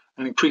footprint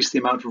and increase the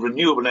amount of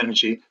renewable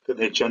energy that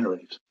they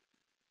generate.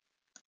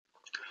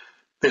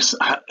 This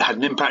had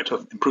an impact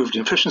of improved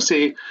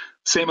efficiency,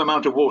 same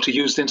amount of water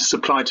used into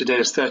supply today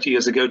as 30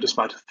 years ago,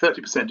 despite a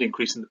 30%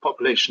 increase in the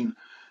population.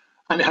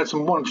 And it had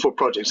some wonderful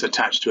projects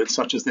attached to it,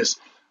 such as this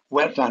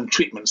wetland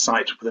treatment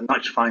site for the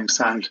nitrifying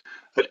sand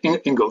at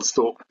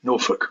Inglesthorpe,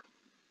 Norfolk.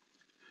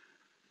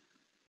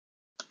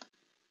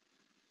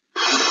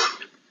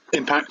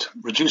 Impact: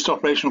 reduced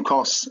operational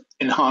costs,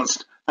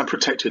 enhanced and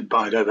protected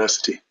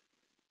biodiversity.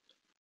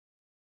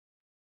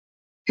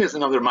 Here's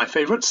another of my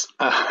favorites,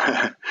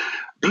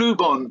 Blue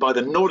Bond by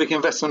the Nordic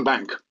Investment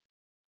Bank.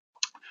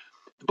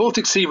 The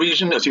Baltic Sea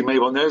region, as you may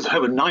well know, is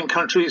home of 9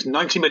 countries,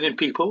 90 million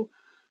people.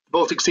 The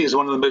Baltic Sea is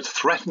one of the most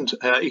threatened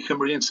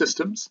ecomarine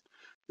systems.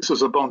 This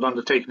was a bond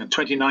undertaken in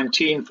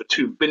 2019 for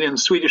 2 billion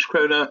Swedish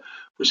krona,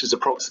 which is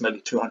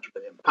approximately £200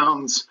 million,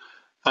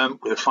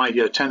 with a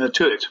 5-year tenor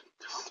to it.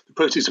 The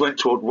proceeds went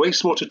toward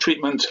wastewater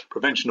treatment,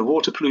 prevention of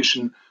water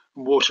pollution,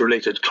 and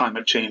water-related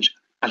climate change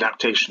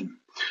adaptation,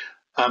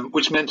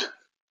 which meant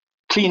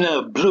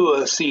cleaner,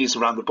 bluer seas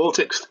around the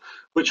Baltics,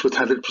 which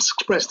had the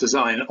express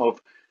design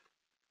of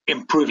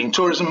improving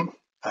tourism.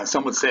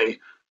 Some would say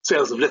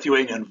sales of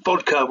Lithuanian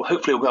vodka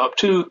hopefully will go up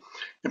too.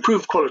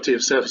 Improved quality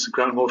of surface and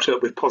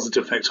groundwater with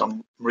positive effects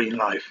on marine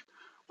life.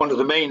 One of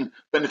the main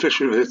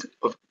beneficiaries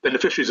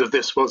of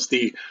this was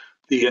the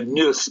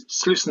newest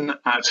Slussen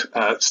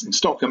in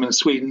Stockholm in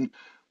Sweden,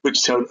 which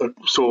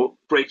saw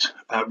great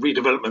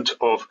redevelopment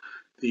of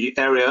the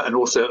area and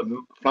also a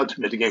flood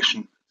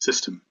mitigation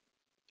system.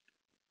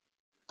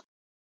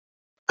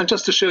 And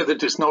just to show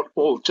that it's not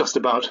all just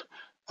about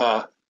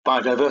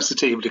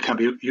biodiversity, but it can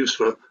be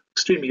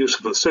extremely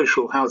useful for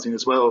social housing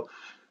as well.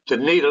 The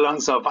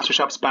Nederlandse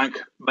Waterschapsbank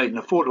made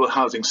an affordable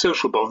housing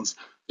social bonds.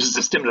 This is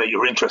to stimulate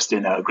your interest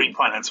in green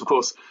finance, of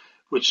course,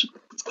 which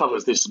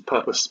covers this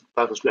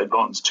purpose-led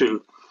bonds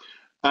too.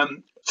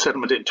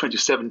 Settlement in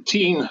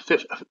 2017,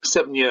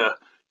 7-year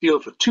deal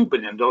for $2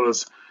 billion.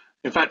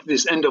 In fact,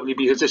 this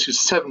NWB has issued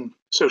 7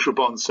 social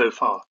bonds so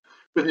far,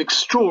 with an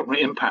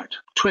extraordinary impact,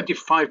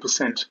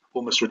 25%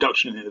 almost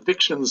reduction in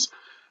evictions.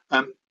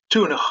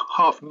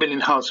 2.5 million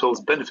households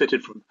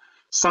benefited from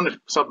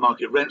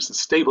sub-market rents and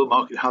stable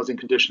market housing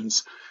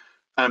conditions,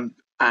 and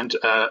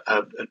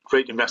a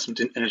great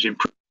investment in energy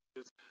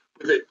improvements,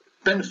 with the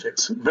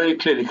benefits very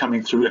clearly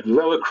coming through in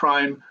lower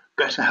crime,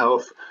 better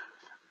health,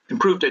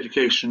 improved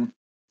education,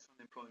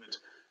 employment,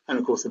 and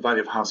of course the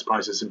value of house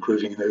prices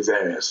improving in those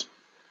areas.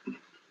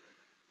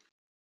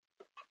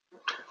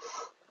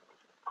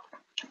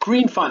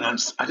 Green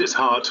finance, at its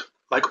heart,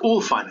 like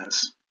all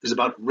finance, is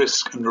about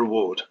risk and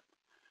reward.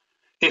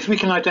 If we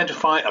can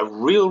identify a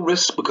real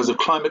risk because of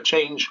climate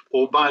change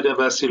or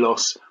biodiversity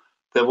loss,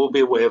 there will be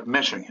a way of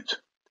measuring it.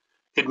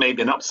 It may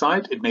be an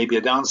upside, it may be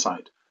a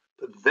downside,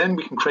 but then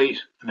we can create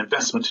an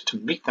investment to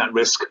meet that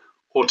risk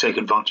or take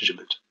advantage of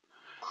it.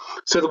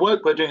 So the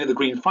work we're doing at the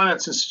Green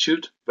Finance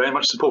Institute, very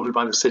much supported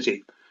by the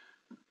city,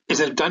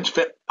 is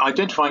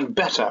identifying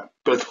better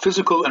both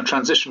physical and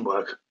transition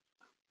work.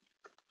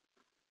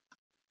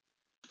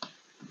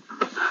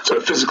 So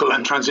physical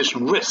and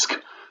transition risk,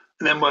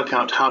 and then work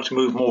out how to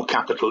move more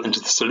capital into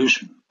the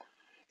solution.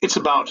 It's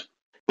about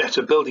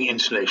better building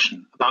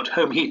insulation, about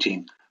home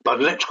heating,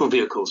 about electrical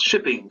vehicles,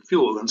 shipping,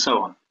 fuel, and so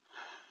on.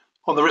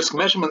 On the risk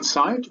measurement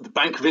side, the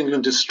Bank of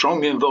England is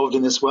strongly involved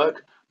in this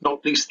work,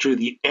 not least through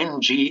the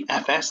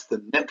NGFS,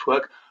 the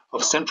network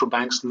of central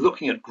banks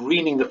looking at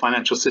greening the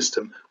financial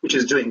system, which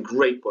is doing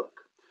great work.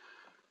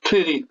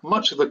 Clearly,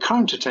 much of the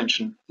current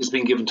attention is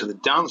being given to the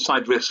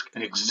downside risk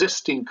in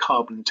existing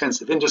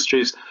carbon-intensive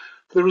industries,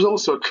 but there is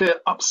also a clear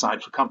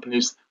upside for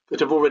companies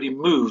that have already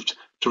moved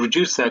to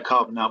reduce their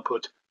carbon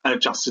output and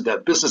adjusted their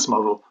business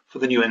model for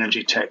the new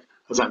energy tech,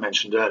 as I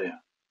mentioned earlier.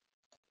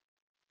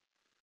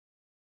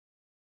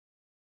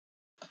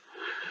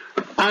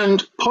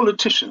 And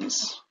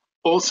politicians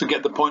also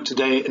get the point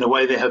today in a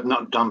way they have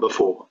not done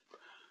before.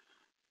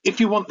 If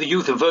you want the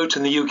youth to vote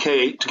in the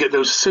UK to get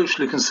those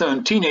socially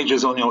concerned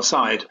teenagers on your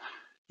side,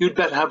 you'd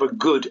better have a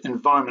good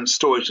environment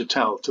story to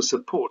tell to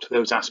support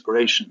those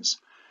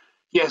aspirations.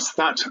 Yes,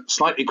 that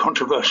slightly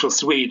controversial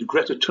Swede,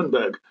 Greta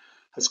Thunberg,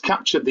 has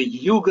captured the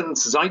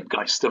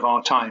Jugendzeitgeist of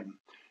our time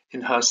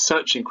in her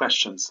searching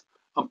questions,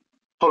 and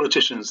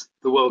politicians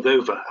the world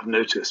over have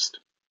noticed.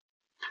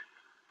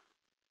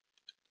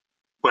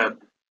 Where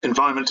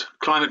environment,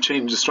 climate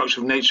change, and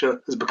destruction of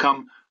nature has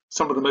become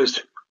one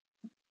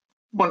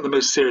of the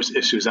most serious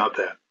issues out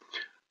there.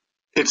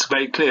 It's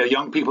very clear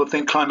young people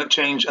think climate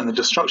change and the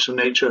destruction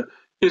of nature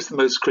is the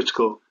most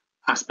critical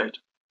aspect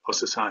of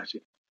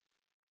society.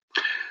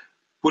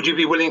 Would you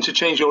be willing to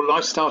change your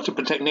lifestyle to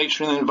protect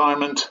nature and the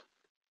environment?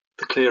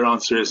 The clear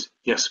answer is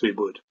yes, we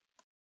would.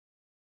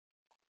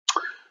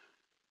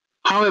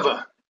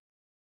 However,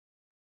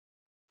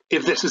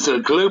 if this is a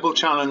global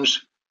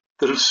challenge,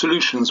 the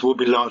solutions will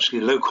be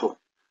largely local.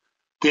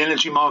 The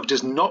energy market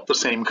is not the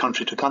same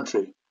country to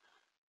country,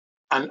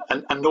 and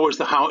nor is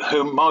the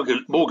home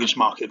mortgage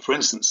market, for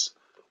instance.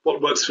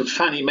 What works for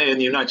Fannie Mae in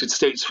the United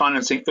States,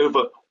 financing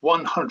over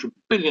 $100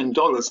 billion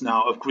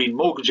now of green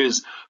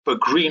mortgages for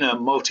greener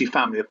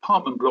multifamily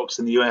apartment blocks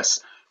in the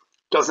US,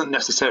 doesn't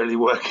necessarily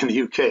work in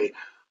the UK,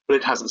 but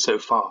it hasn't so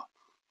far.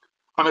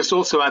 I must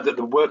also add that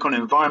the work on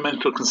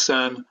environmental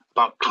concern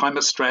about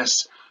climate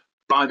stress,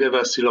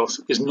 biodiversity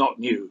loss is not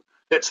new.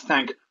 Let's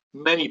thank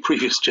many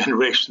previous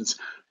generations,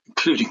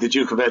 including the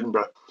Duke of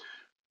Edinburgh,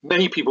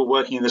 many people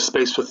working in this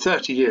space for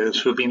 30 years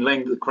who have been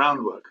laying the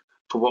groundwork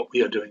for what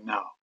we are doing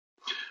now.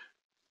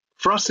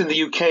 For us in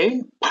the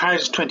UK,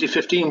 Paris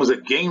 2015 was a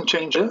game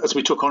changer as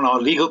we took on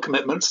our legal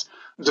commitments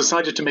and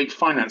decided to make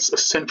finance a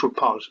central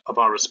part of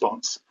our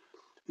response.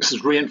 This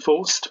is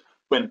reinforced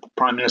when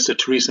Prime Minister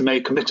Theresa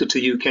May committed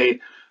to the UK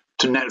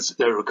to net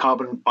zero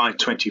carbon by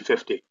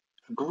 2050.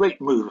 A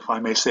great move, if I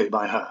may say,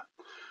 by her.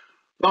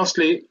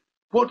 Lastly,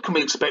 what can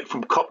we expect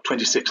from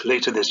COP26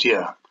 later this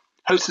year?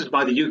 Hosted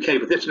by the UK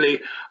with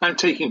Italy and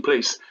taking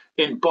place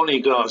in bonny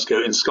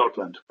Glasgow in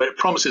Scotland, where it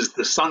promises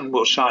the sun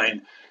will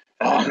shine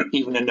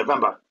even in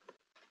November.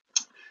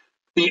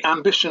 The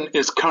ambition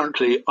is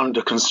currently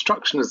under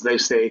construction, as they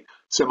say,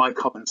 so my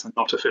comments are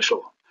not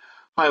official.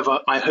 However,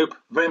 I hope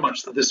very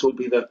much that this will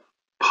be the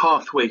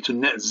pathway to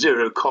net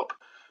zero COP,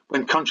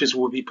 when countries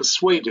will be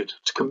persuaded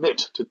to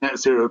commit to net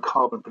zero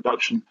carbon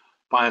production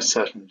by a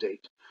certain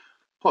date,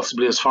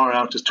 possibly as far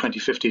out as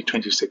 2050,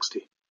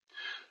 2060,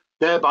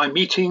 thereby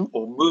meeting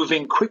or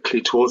moving quickly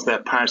towards their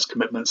Paris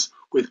commitments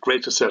with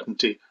greater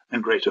certainty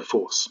and greater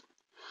force.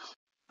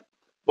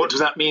 What does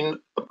that mean,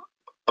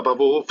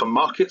 above all, for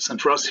markets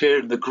and for us here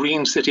in the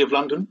green city of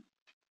London?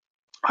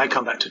 I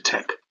come back to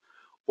tech.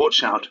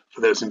 Watch out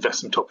for those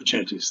investment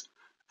opportunities.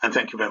 And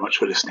thank you very much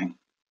for listening.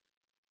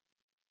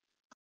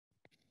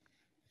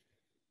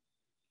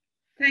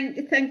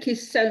 Thank you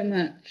so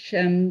much,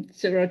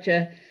 Sir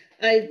Roger.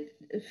 I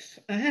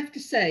have to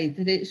say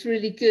that it's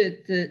really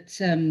good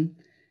that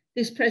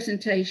this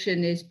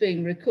presentation is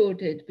being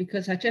recorded,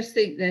 because I just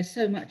think there's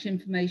so much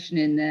information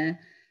in there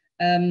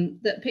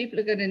that people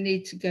are going to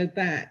need to go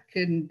back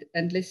and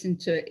listen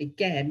to it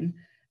again,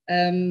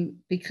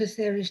 because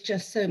there is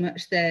just so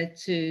much there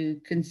to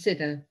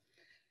consider.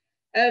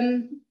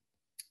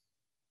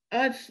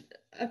 I've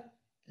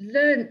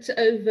learnt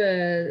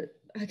over,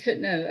 I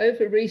don't know,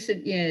 over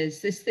recent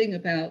years, this thing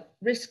about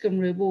risk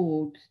and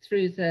reward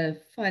through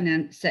the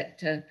finance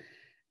sector.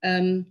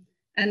 And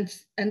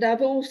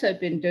I've also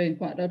been doing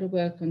quite a lot of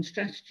work on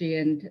strategy,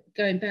 and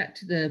going back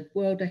to the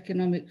World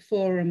Economic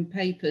Forum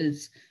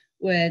papers,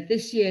 where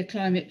this year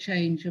climate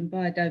change and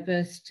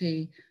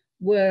biodiversity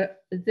were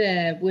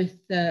there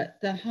with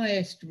the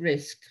highest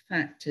risk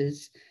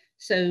factors.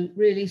 So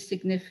really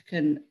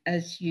significant,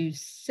 as you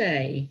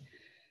say.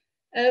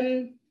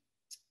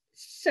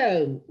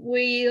 So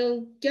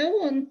we'll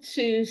go on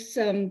to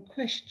some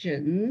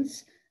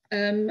questions,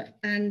 and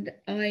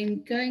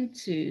I'm going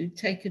to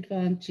take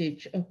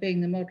advantage of being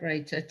the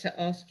moderator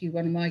to ask you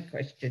one of my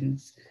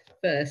questions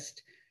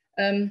first.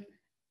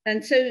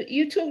 And so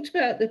you talked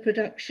about the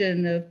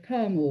production of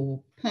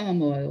palm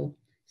oil.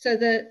 So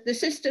the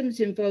systems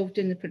involved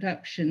in the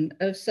production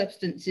of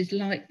substances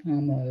like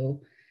palm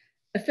oil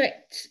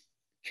affect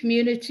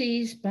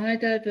communities,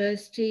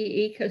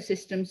 biodiversity,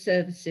 ecosystem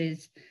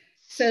services.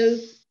 So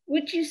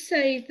would you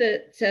say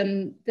that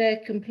their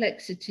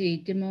complexity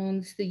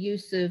demands the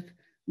use of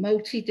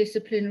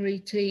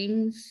multidisciplinary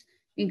teams,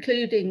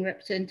 including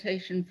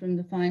representation from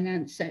the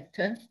finance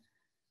sector?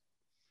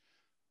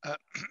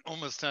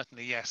 Almost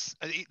certainly, yes.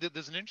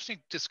 There's an interesting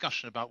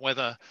discussion about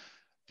whether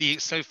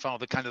so far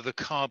the kind of the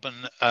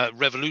carbon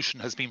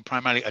revolution has been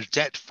primarily a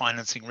debt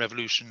financing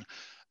revolution,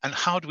 and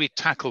how do we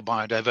tackle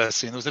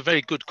biodiversity? And there was a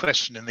very good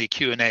question in the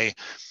Q&A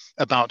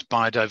about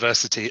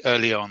biodiversity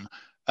early on,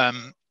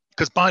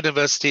 because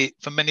biodiversity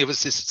for many of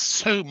us is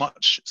so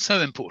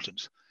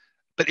important,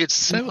 but it's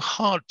so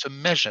hard to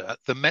measure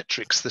the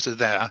metrics that are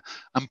there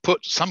and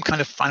put some kind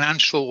of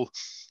financial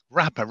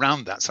wrap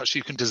around that, such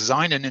you can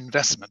design an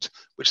investment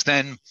which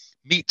then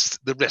meets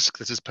the risk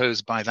that is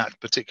posed by that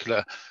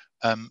particular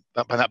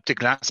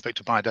aspect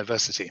of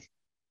biodiversity.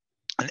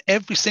 And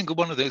every single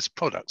one of those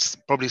products,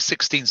 probably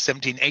 16,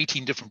 17,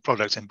 18 different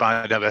products in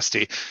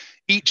biodiversity,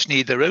 each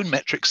need their own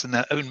metrics and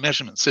their own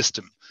measurement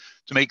system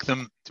to make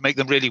them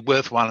really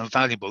worthwhile and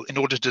valuable in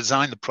order to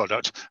design the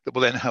product that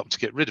will then help to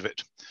get rid of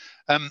it.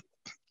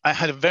 I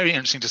had a very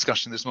interesting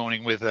discussion this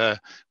morning with a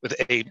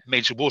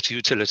major water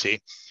utility,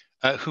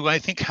 who I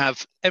think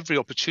have every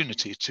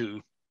opportunity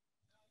to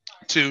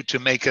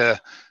make a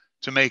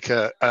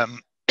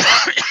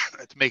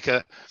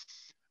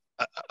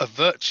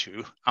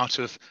virtue out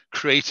of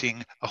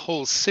creating a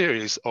whole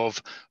series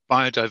of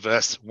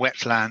biodiverse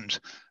wetland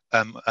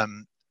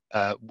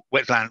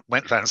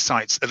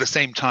sites at the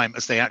same time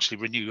as they actually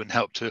renew and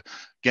help to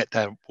get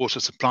their water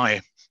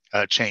supply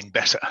chain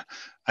better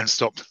and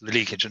stop the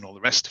leakage and all the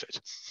rest of it.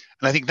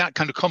 And I think that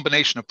kind of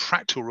combination of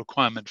practical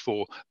requirement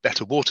for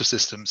better water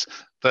systems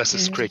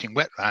versus creating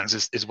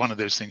wetlands is one of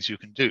those things you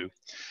can do.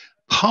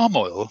 Palm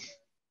oil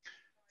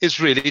is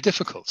really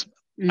difficult.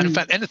 And in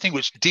fact, anything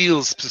which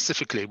deals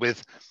specifically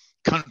with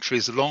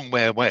countries a long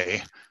way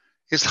away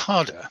is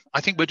harder.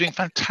 I think we're doing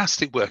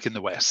fantastic work in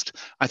the West.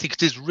 I think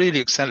it is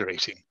really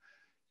accelerating.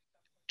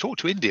 Talk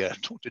to India,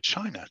 talk to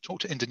China, talk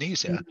to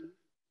Indonesia.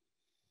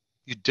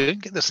 You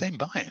don't get the same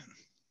buy-in.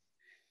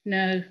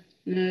 No,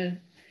 no.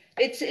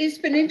 It's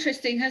been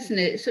interesting, hasn't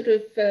it? Sort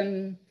of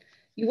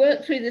you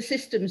work through the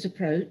systems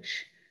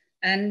approach,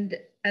 and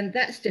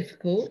that's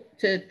difficult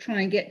to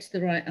try and get to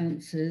the right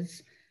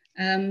answers.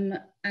 And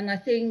I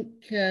think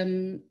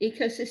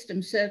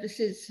ecosystem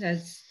services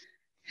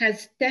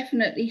has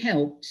definitely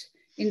helped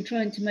in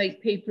trying to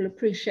make people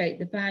appreciate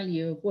the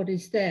value of what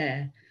is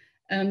there.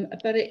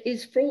 But it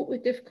is fraught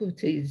with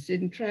difficulties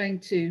in trying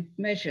to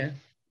measure,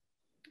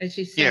 as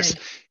you say. Yes,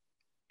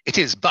 it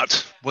is,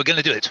 but we're going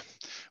to do it.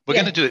 We're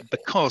going to do it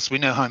because we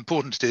know how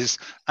important it is,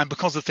 and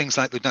because of things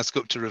like the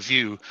Dasgupta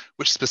review,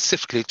 which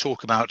specifically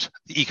talk about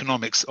the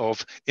economics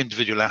of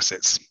individual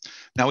assets.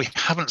 Now, we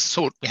haven't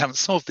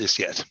solved this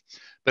yet,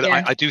 but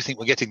I do think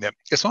we're getting there.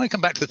 That's why I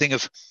come back to the thing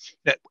of,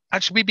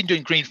 actually, we've been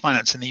doing green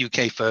finance in the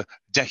UK for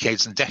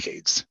decades and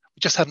decades.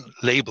 We just haven't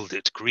labelled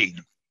it green.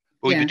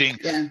 We've been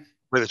doing,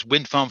 whether it's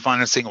wind farm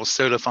financing or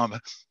solar farm,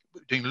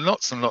 we're doing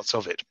lots and lots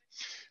of it.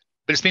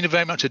 But it's been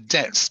very much a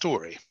debt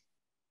story.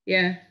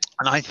 Yeah.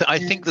 And I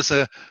think there's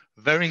a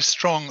very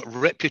strong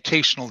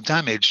reputational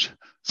damage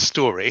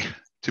story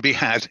to be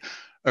had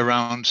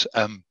around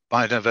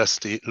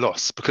biodiversity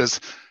loss, because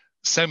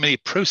so many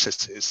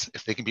processes,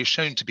 if they can be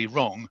shown to be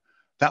wrong,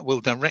 that will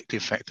directly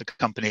affect the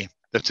company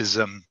that is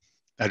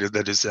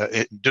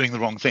doing the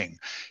wrong thing.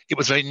 It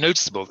was very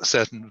noticeable that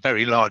certain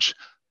very large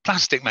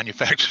plastic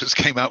manufacturers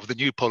came out with a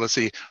new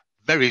policy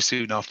very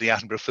soon after the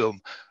Attenborough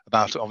film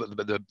about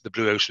the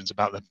blue oceans,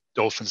 about the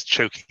dolphins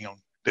choking on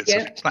bits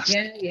of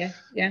plastic.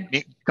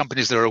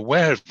 Companies that are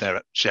aware of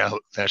their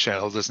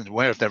shareholders and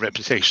aware of their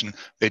reputation,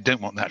 they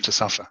don't want that to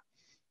suffer.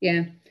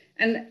 Yeah,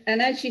 and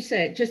as you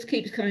say, it just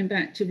keeps coming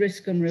back to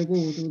risk and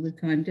reward all the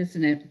time,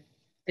 doesn't it?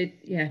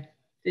 It's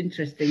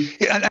interesting.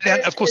 Yeah,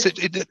 and of course,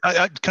 can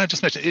I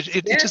just mention,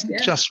 it isn't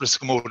just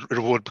risk and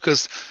reward,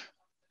 because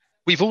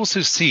we've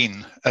also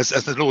seen, as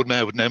the Lord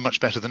Mayor would know much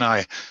better than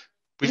I,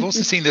 we've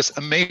also seen this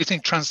amazing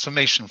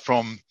transformation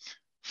from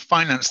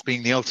finance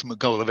being the ultimate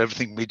goal of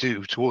everything we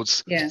do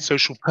towards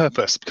social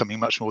purpose becoming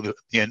much more the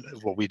end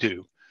of what we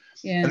do.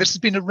 And this has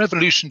been a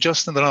revolution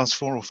just in the last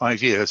 4 or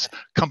 5 years.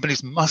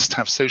 Companies must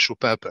have social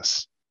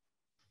purpose.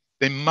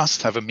 They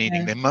must have a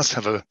meaning. They must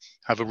have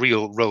a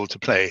real role to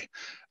play.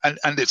 And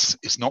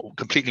it's not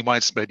completely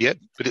widespread yet,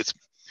 but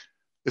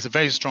there's a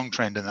very strong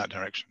trend in that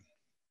direction.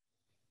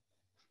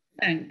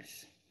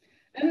 Thanks.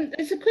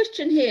 There's a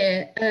question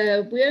here.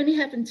 We only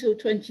have until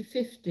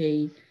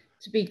 2050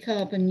 to be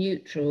carbon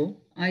neutral,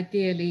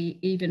 ideally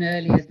even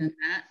earlier than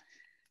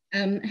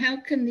that. How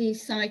can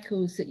these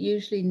cycles that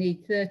usually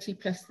need 30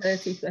 plus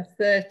 30 plus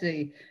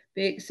 30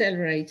 be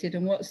accelerated,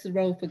 and what's the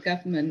role for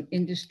government,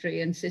 industry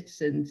and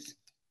citizens?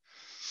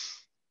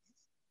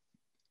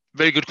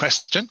 Very good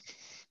question.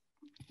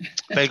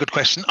 Very good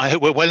question. I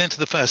hope we're well into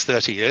the first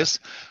 30 years.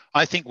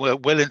 I think we're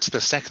well into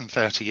the second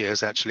 30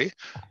 years, actually.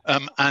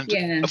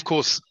 Of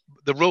course,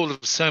 the role of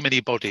so many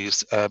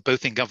bodies,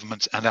 both in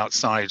government and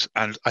outside,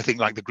 and I think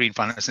like the Green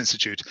Finance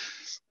Institute,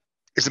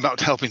 is about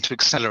helping to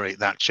accelerate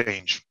that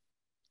change.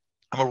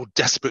 And we're all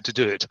desperate to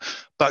do it,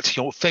 but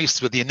you're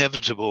faced with the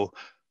inevitable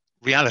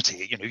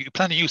reality. You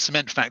plan a new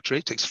cement factory,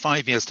 it takes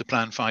 5 years to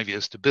plan, 5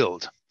 years to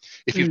build.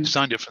 If you've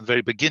designed it from the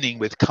very beginning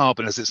with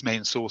carbon as its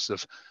main source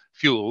of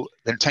fuel,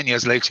 then 10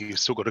 years later, you've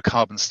still got a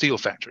carbon steel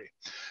factory.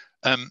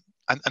 And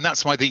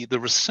that's why the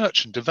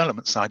research and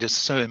development side is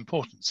so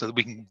important, so that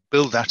we can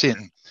build that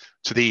in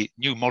to the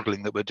new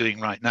modeling that we're doing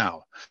right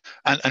now.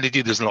 And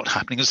indeed, there's a lot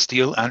happening in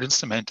steel and in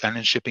cement and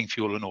in shipping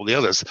fuel and all the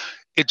others.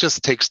 It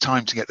just takes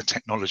time to get the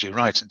technology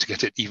right and to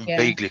get it even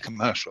vaguely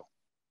commercial.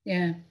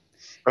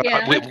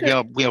 But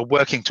we are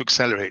working to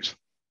accelerate.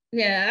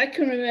 Yeah, I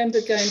can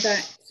remember going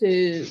back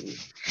to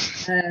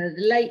the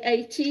late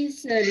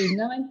 80s, early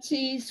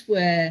 90s,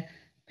 where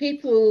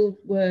people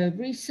were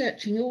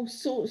researching all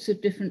sorts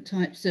of different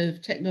types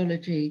of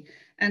technology.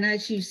 And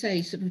as you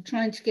say, sort of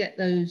trying to get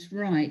those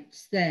right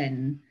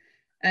then.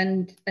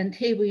 And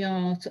here we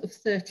are sort of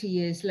 30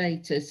 years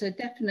later. So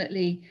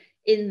definitely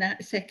in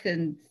that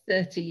second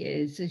 30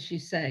 years, as you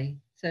say.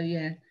 So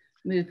yeah,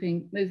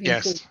 moving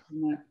forward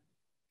from that.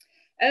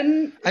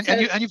 And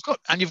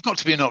you've got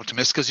to be an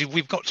optimist, because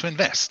we've got to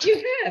invest.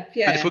 You have,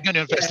 yeah. And if we're going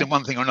to invest in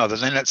one thing or another,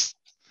 then let's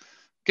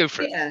go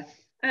for it. Yeah,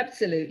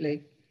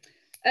 absolutely.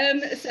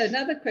 So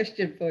another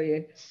question for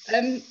you.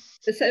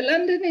 So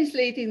London is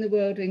leading the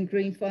world in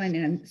green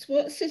finance.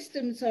 What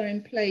systems are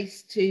in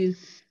place to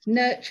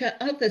nurture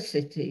other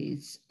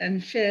cities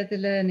and share the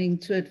learning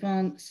to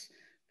advance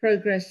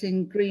progress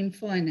in green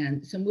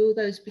finance? And will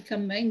those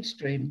become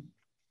mainstream?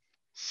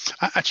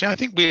 Actually, I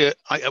think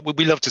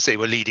we love to say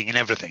we're leading in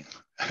everything.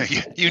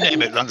 You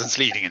name it, London's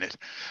leading in it.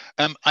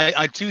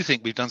 I do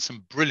think we've done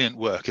some brilliant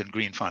work in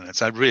green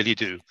finance. I really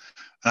do.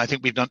 And I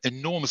think we've done an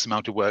enormous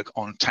amount of work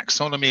on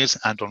taxonomies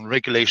and on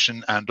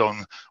regulation and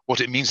on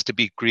what it means to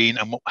be green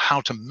and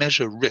how to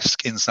measure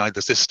risk inside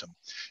the system.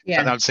 In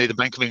fact, I would say the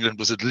Bank of England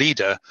was a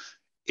leader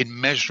in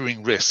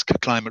measuring risk,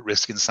 climate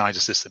risk inside a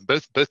system,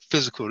 both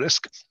physical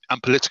risk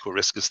and political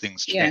risk as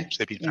things change.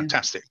 They've been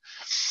fantastic.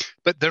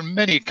 But there are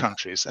many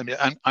countries. I mean,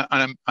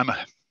 I'm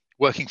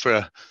working for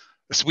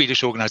a a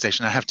Swedish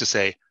organization, I have to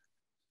say,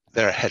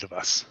 they're ahead of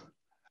us.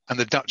 And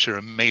the Dutch are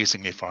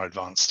amazingly far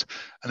advanced.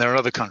 And there are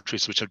other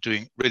countries which are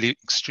doing really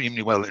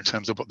extremely well in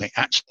terms of what they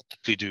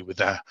actually do with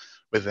their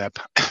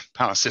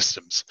power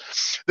systems.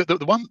 The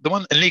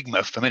one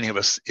enigma for many of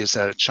us is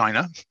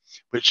China,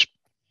 which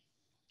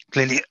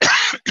clearly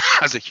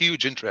has a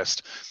huge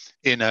interest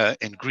in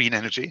green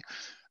energy,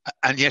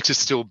 and yet is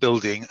still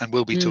building, and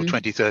will be till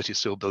 2030,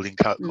 still building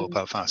coal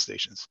power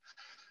stations.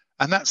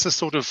 And that's a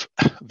sort of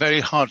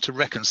very hard to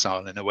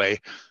reconcile in a way,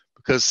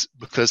 because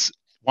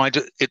why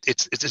do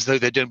it's as though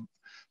they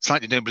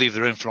slightly don't believe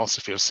their own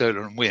philosophy of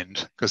solar and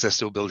wind, because they're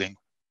still building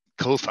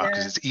coal fire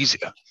because it's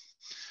easier.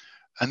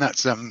 And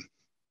that's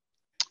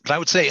but I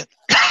would say,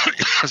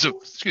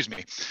 excuse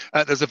me,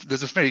 there's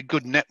a very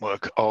good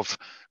network of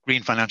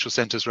green financial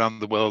centers around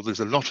the world.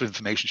 There's a lot of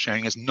information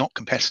sharing. It's not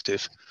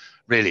competitive,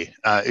 really.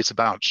 It's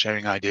about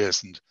sharing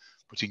ideas and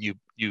putting new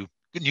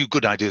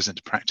good ideas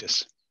into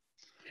practice.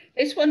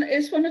 It's one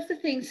of the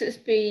things that's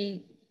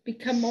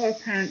become more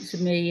apparent to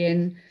me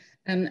in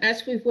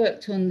as we've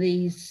worked on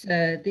these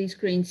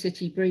green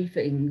city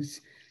briefings,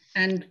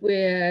 and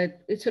we're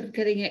sort of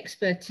getting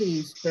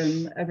expertise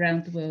from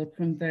around the world,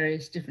 from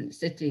various different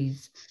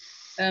cities.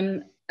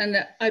 And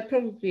I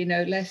probably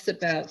know less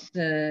about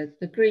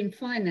the green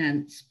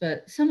finance,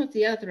 but some of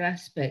the other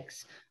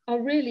aspects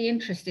are really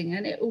interesting,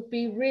 and it will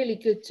be really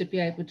good to be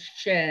able to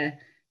share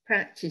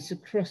practice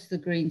across the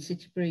green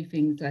city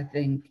briefings, I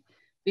think,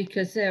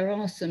 because there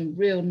are some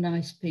real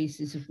nice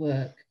pieces of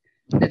work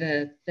that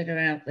are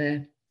out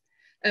there.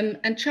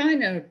 And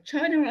China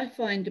I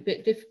find a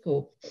bit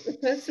difficult on a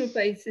personal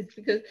basis,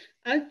 because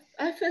I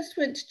first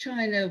went to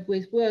China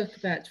with work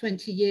about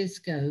 20 years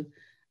ago.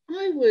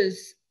 I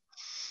was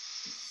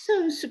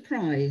so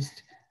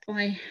surprised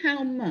by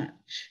how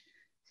much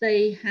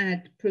they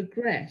had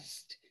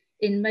progressed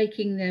in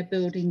making their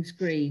buildings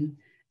green.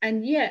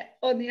 And yet,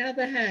 on the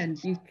other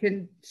hand, you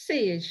can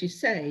see, as you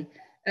say,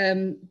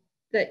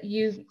 that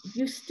you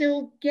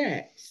still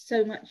get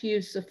so much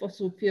use of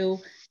fossil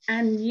fuel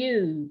and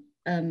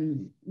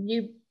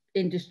new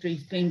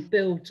industries being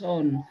built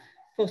on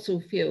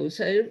fossil fuels.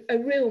 So a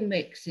real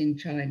mix in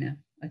China,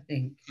 I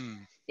think.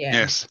 Yeah.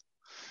 Yes,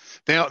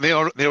 they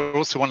are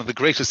also one of the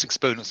greatest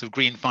exponents of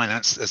green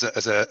finance as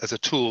a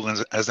tool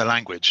and as a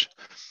language.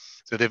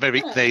 So they've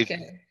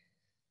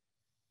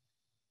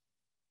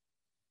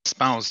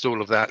espoused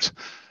all of that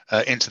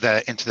into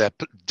their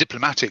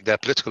their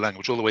political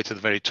language all the way to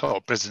the very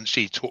top. President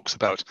Xi talks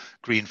about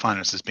green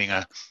finance as being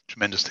a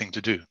tremendous thing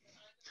to do.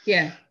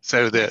 Yeah.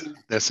 So they're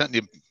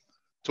certainly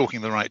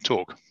talking the right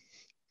talk.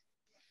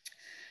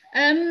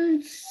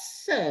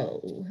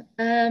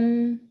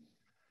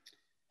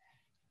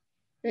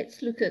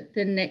 Let's look at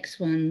the next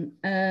one.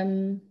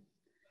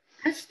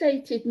 As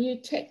stated, new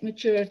tech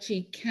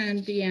maturity can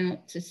be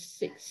out to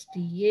 60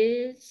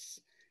 years.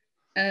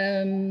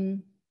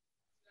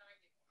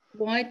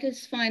 Why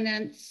does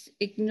finance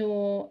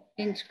ignore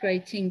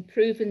integrating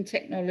proven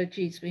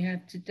technologies we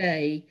have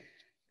today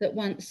that,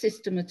 once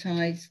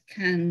systematized,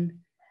 can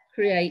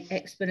create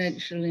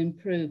exponential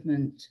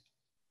improvement?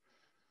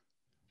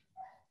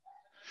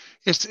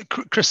 Yes,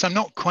 Chris, I'm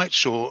not quite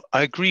sure.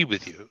 I agree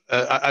with you.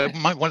 I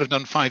might well have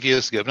done 5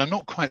 years ago, but I'm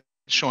not quite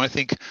sure. I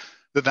think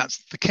that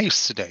that's the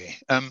case today.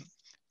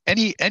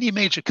 Any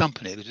major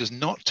company that is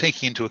not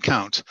taking into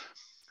account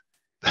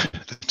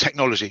the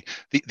technology,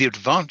 the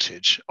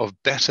advantage of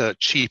better,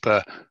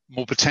 cheaper,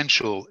 more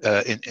potential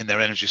in their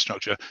energy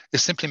structure,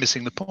 is simply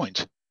missing the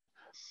point.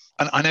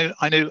 And I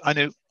know.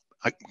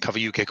 I cover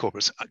UK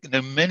corporates. I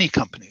know many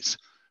companies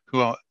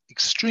who are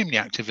extremely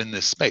active in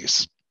this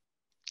space.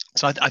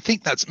 So I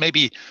think that's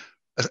maybe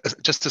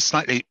just a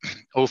slightly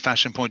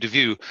old-fashioned point of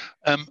view.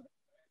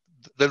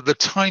 The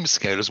time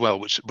scale as well,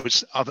 which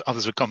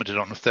others have commented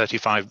on,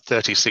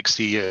 30,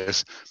 60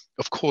 years.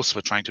 Of course,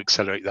 we're trying to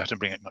accelerate that and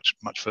bring it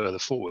much further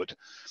forward.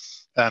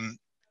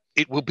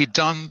 It will be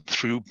done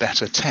through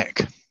better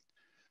tech.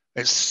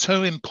 It's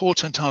so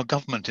important our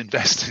government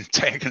invest in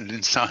tech and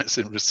in science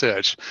and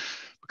research,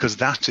 because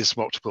that is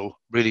what will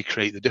really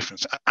create the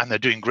difference. And they're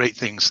doing great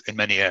things in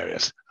many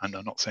areas, and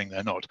I'm not saying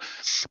they're not.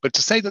 But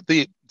to say that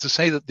the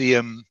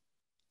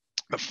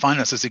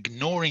finance is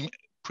ignoring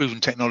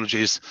proven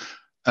technologies,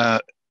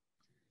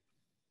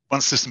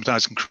 once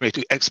systematized, can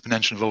create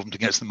exponential involvement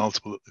against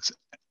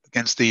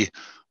the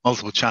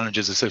multiple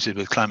challenges associated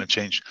with climate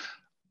change,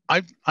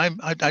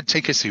 I'd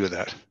take issue with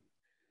that.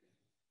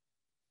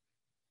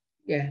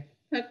 Yeah.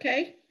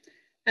 Okay.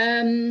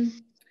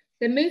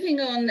 Then moving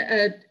on,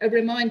 a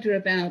reminder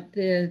about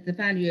the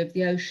value of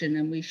the ocean,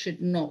 and we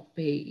should not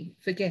be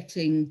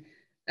forgetting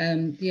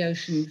the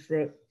ocean's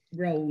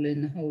role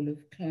in the whole of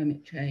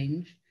climate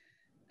change.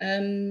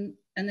 And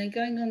then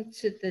going on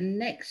to the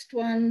next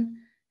one,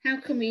 how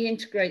can we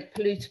integrate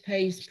polluter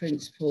pays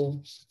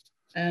principle,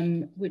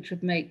 which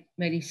would make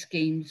many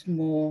schemes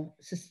more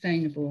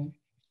sustainable?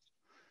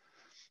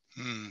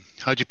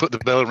 How do you put the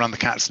bell around the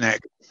cat's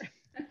neck?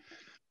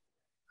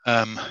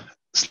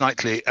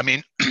 Slightly, I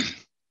mean,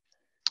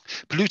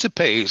 Polluter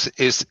pays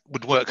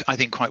would work, I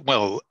think, quite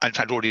well. In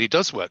fact, already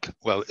does work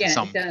well in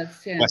some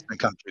Western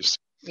countries.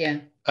 Yeah.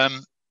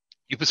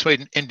 You persuade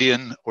an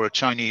Indian or a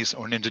Chinese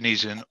or an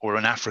Indonesian or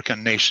an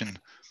African nation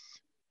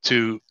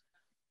to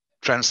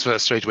transfer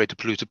straight away to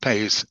polluter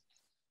pays.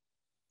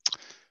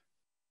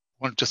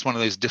 Just one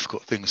of those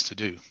difficult things to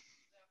do.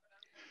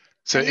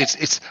 So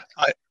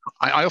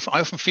I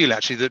often feel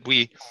actually that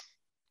we're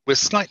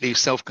slightly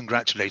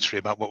self-congratulatory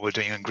about what we're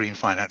doing in green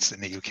finance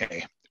in the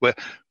UK.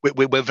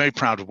 We're very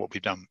proud of what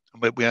we've done.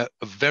 We're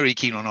very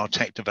keen on our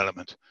tech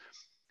development.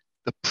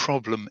 The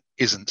problem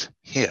isn't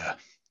here.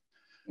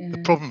 The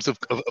problems of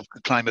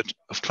climate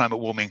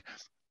warming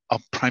are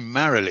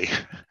primarily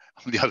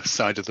on the other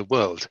side of the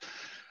world.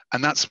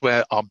 And that's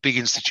where our big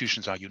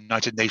institutions, our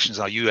United Nations,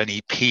 our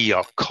UNEP,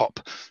 our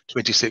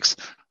COP26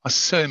 are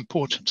so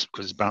important,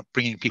 because it's about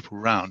bringing people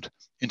around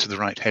into the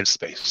right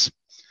headspace.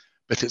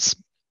 But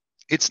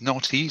it's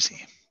not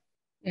easy.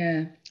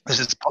 Yeah. This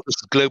is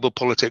global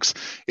politics.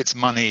 It's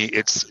money.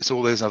 It's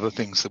all those other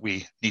things that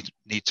we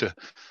need to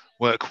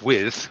work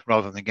with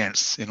rather than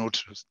against in order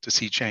to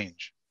see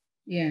change.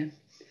 Yeah.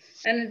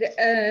 And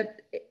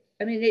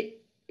I mean,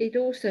 it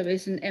also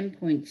isn't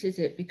endpoints, is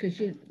it? Because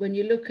when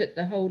you look at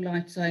the whole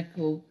life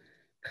cycle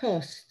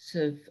costs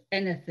of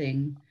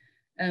anything,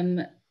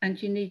 and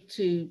you need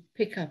to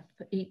pick up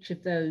each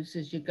of those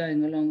as you're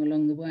going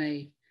along the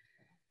way.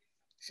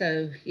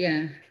 So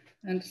yeah,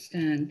 I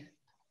understand.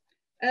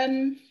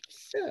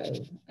 So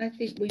I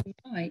think we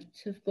might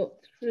have got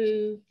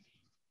through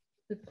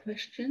the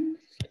questions.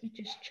 Let me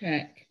just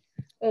check.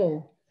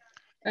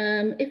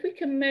 If we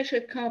can measure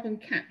carbon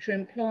capture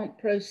in plant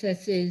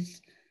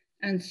processes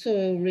and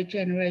soil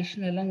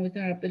regeneration, along with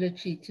our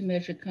ability to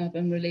measure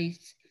carbon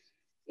release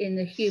in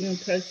the human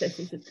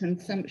processes of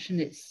consumption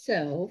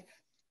itself,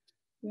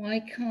 why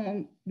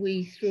can't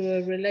we, through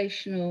a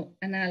relational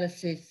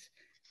analysis,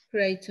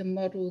 create a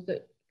model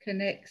that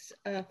connects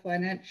our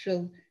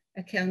financial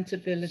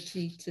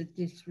accountability to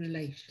this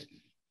relation?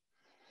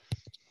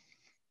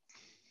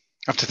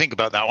 I have to think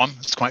about that one.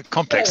 It's quite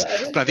complex,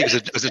 but I think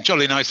it's a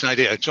jolly nice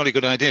idea, a jolly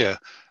good idea.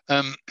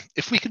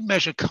 If we can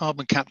measure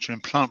carbon capture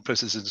in plant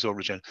processes and soil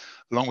regeneration,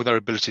 along with our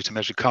ability to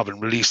measure carbon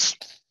release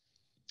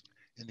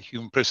in the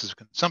human process of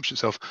consumption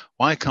itself,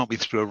 why can't we,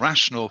 through a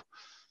rational,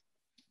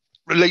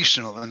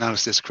 relational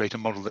analysis, create a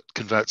model that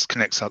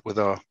connects up with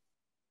our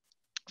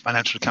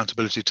financial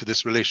accountability to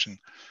this relation?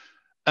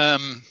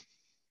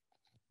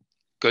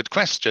 Good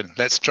question.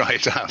 Let's try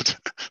it out.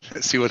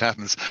 Let's see what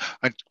happens.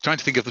 I'm trying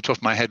to think off the top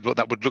of my head what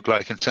that would look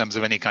like in terms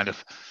of any kind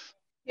of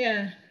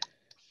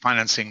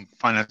financing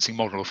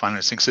model, or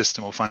financing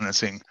system, or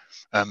financing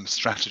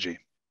strategy.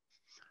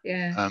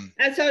 Yeah.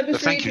 As I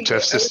was thank you,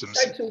 Turf Systems.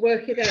 I was trying to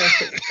work it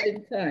out at the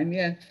same time.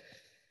 Yeah.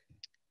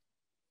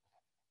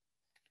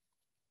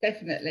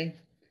 Definitely.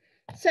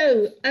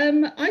 So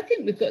I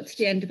think we've got to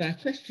the end of our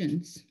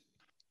questions.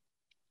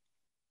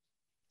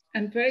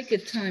 And very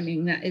good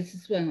timing that is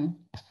as well.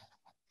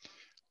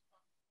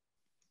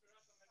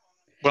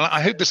 Well,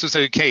 I hope this was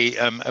okay,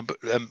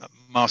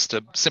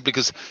 Master, simply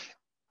because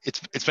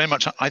it's very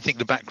much, I think,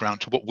 the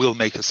background to what will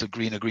make us a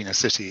greener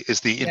city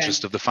is the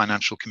interest of the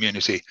financial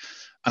community.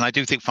 And I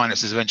do think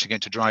finance is eventually going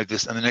to drive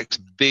this. And the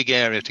next big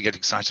area to get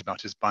excited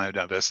about is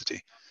biodiversity.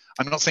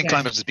 I'm not saying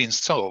climate has been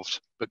solved,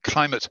 but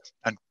climate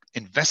and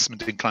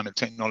investment in climate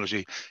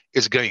technology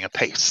is going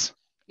apace.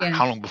 Yeah.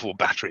 How long before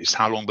batteries?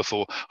 How long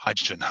before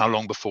hydrogen? How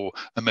long before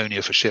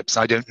ammonia for ships?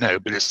 I don't know,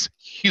 but it's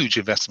huge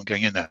investment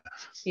going in there.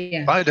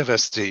 Yeah.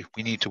 Biodiversity,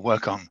 we need to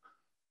work on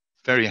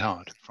very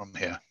hard from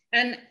here.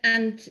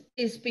 And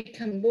is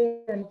becoming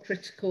more and more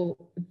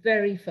critical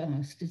very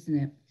fast, isn't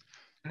it?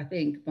 I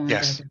think.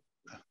 Yes.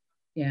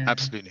 Yeah.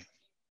 Absolutely.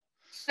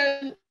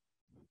 So,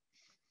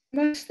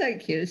 most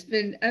thank you. It's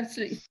been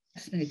absolutely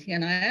fascinating,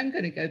 and I am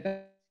going to go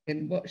back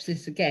and watch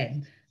this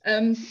again.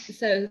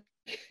 So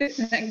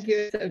thank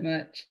you so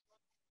much.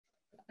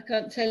 I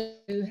can't tell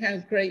you how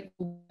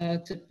grateful we are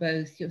to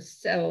both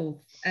yourself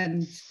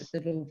and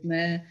the Lord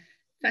Mayor.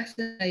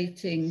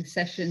 Fascinating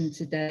session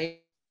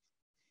today.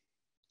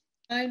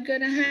 I'm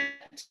going to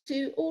have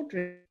to order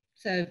it.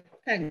 So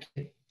thank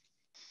you.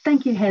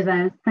 Thank you,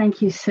 Heather.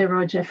 Thank you, Sir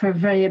Roger, for a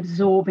very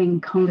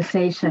absorbing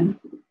conversation.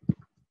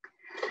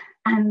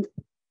 And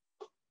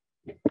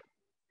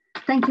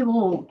thank you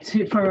all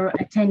for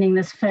attending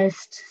this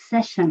first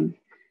session.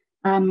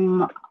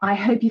 I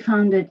hope you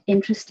found it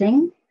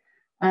interesting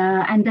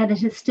and that it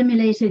has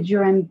stimulated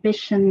your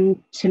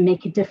ambition to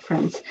make a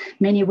difference.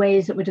 Many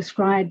ways that were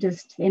described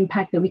as the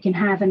impact that we can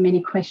have and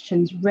many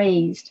questions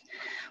raised.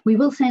 We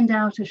will send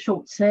out a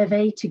short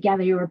survey to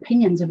gather your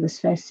opinions of this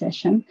first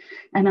session,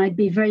 and I'd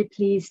be very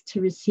pleased to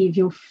receive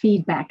your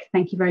feedback.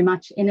 Thank you very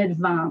much in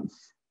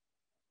advance.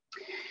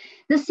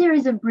 This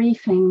series of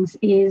briefings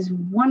is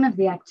one of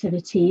the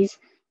activities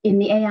in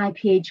the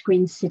AIPH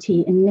Green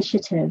City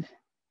Initiative.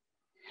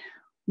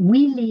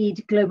 We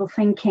lead global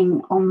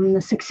thinking on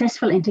the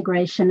successful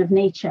integration of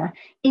nature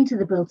into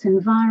the built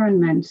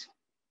environment,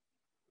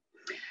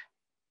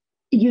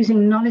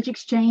 using knowledge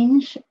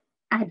exchange,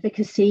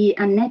 advocacy,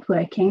 and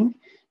networking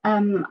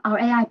our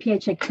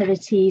AIPH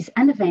activities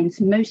and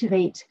events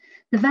motivate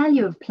the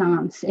value of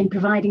plants in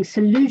providing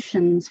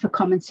solutions for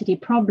common city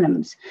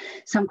problems.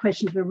 Some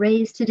questions were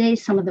raised today.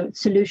 Some of the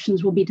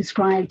solutions will be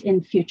described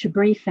in future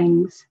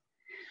briefings.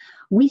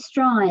 We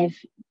strive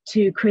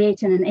to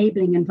create an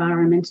enabling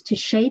environment to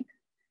shape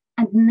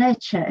and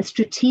nurture a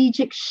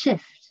strategic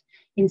shift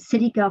in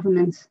city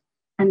governance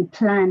and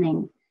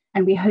planning,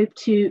 and we hope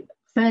to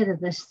further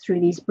this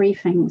through these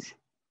briefings.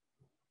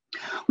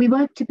 We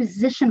work to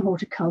position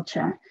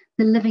horticulture,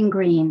 the living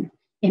green,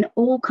 in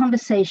all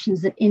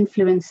conversations that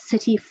influence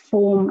city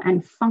form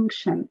and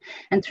function.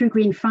 And through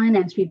green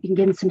finance, we've been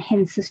given some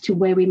hints as to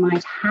where we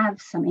might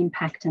have some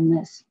impact in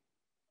this.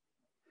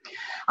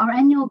 Our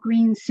annual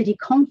Green City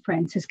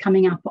Conference is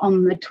coming up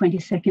on the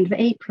 22nd of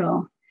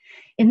April.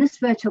 In this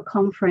virtual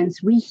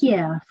conference, we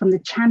hear from the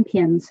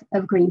champions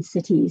of green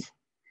cities.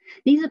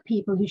 These are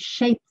people who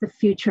shape the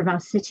future of our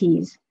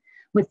cities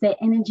with their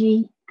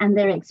energy and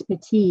their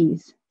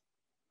expertise.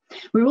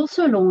 We're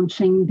also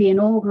launching the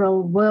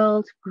inaugural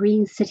World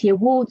Green City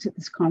Awards at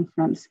this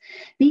conference.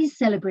 These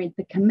celebrate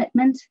the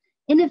commitment,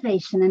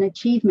 innovation, and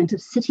achievement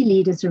of city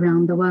leaders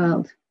around the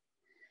world.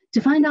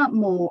 To find out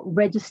more,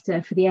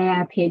 register for the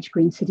AIPH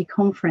Green City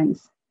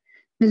Conference.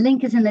 The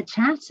link is in the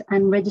chat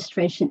and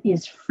registration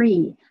is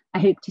free. I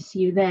hope to see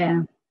you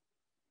there.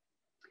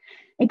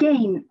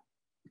 Again,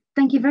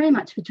 thank you very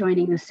much for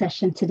joining this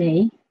session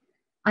today.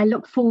 I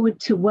look forward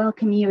to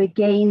welcoming you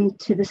again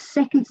to the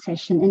second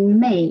session in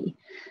May,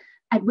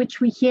 at which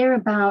we hear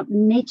about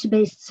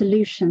nature-based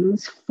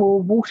solutions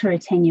for water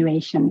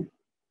attenuation.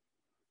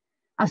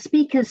 Our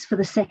speakers for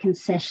the second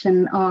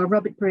session are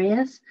Robert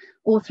Breers,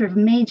 author of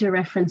major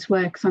reference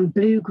works on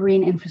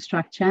blue-green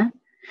infrastructure,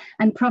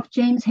 and Prof.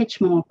 James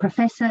Hitchmore,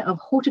 Professor of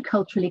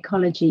Horticultural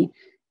Ecology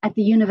at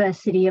the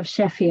University of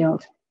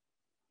Sheffield.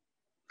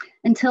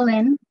 Until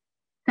then,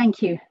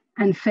 thank you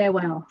and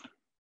farewell.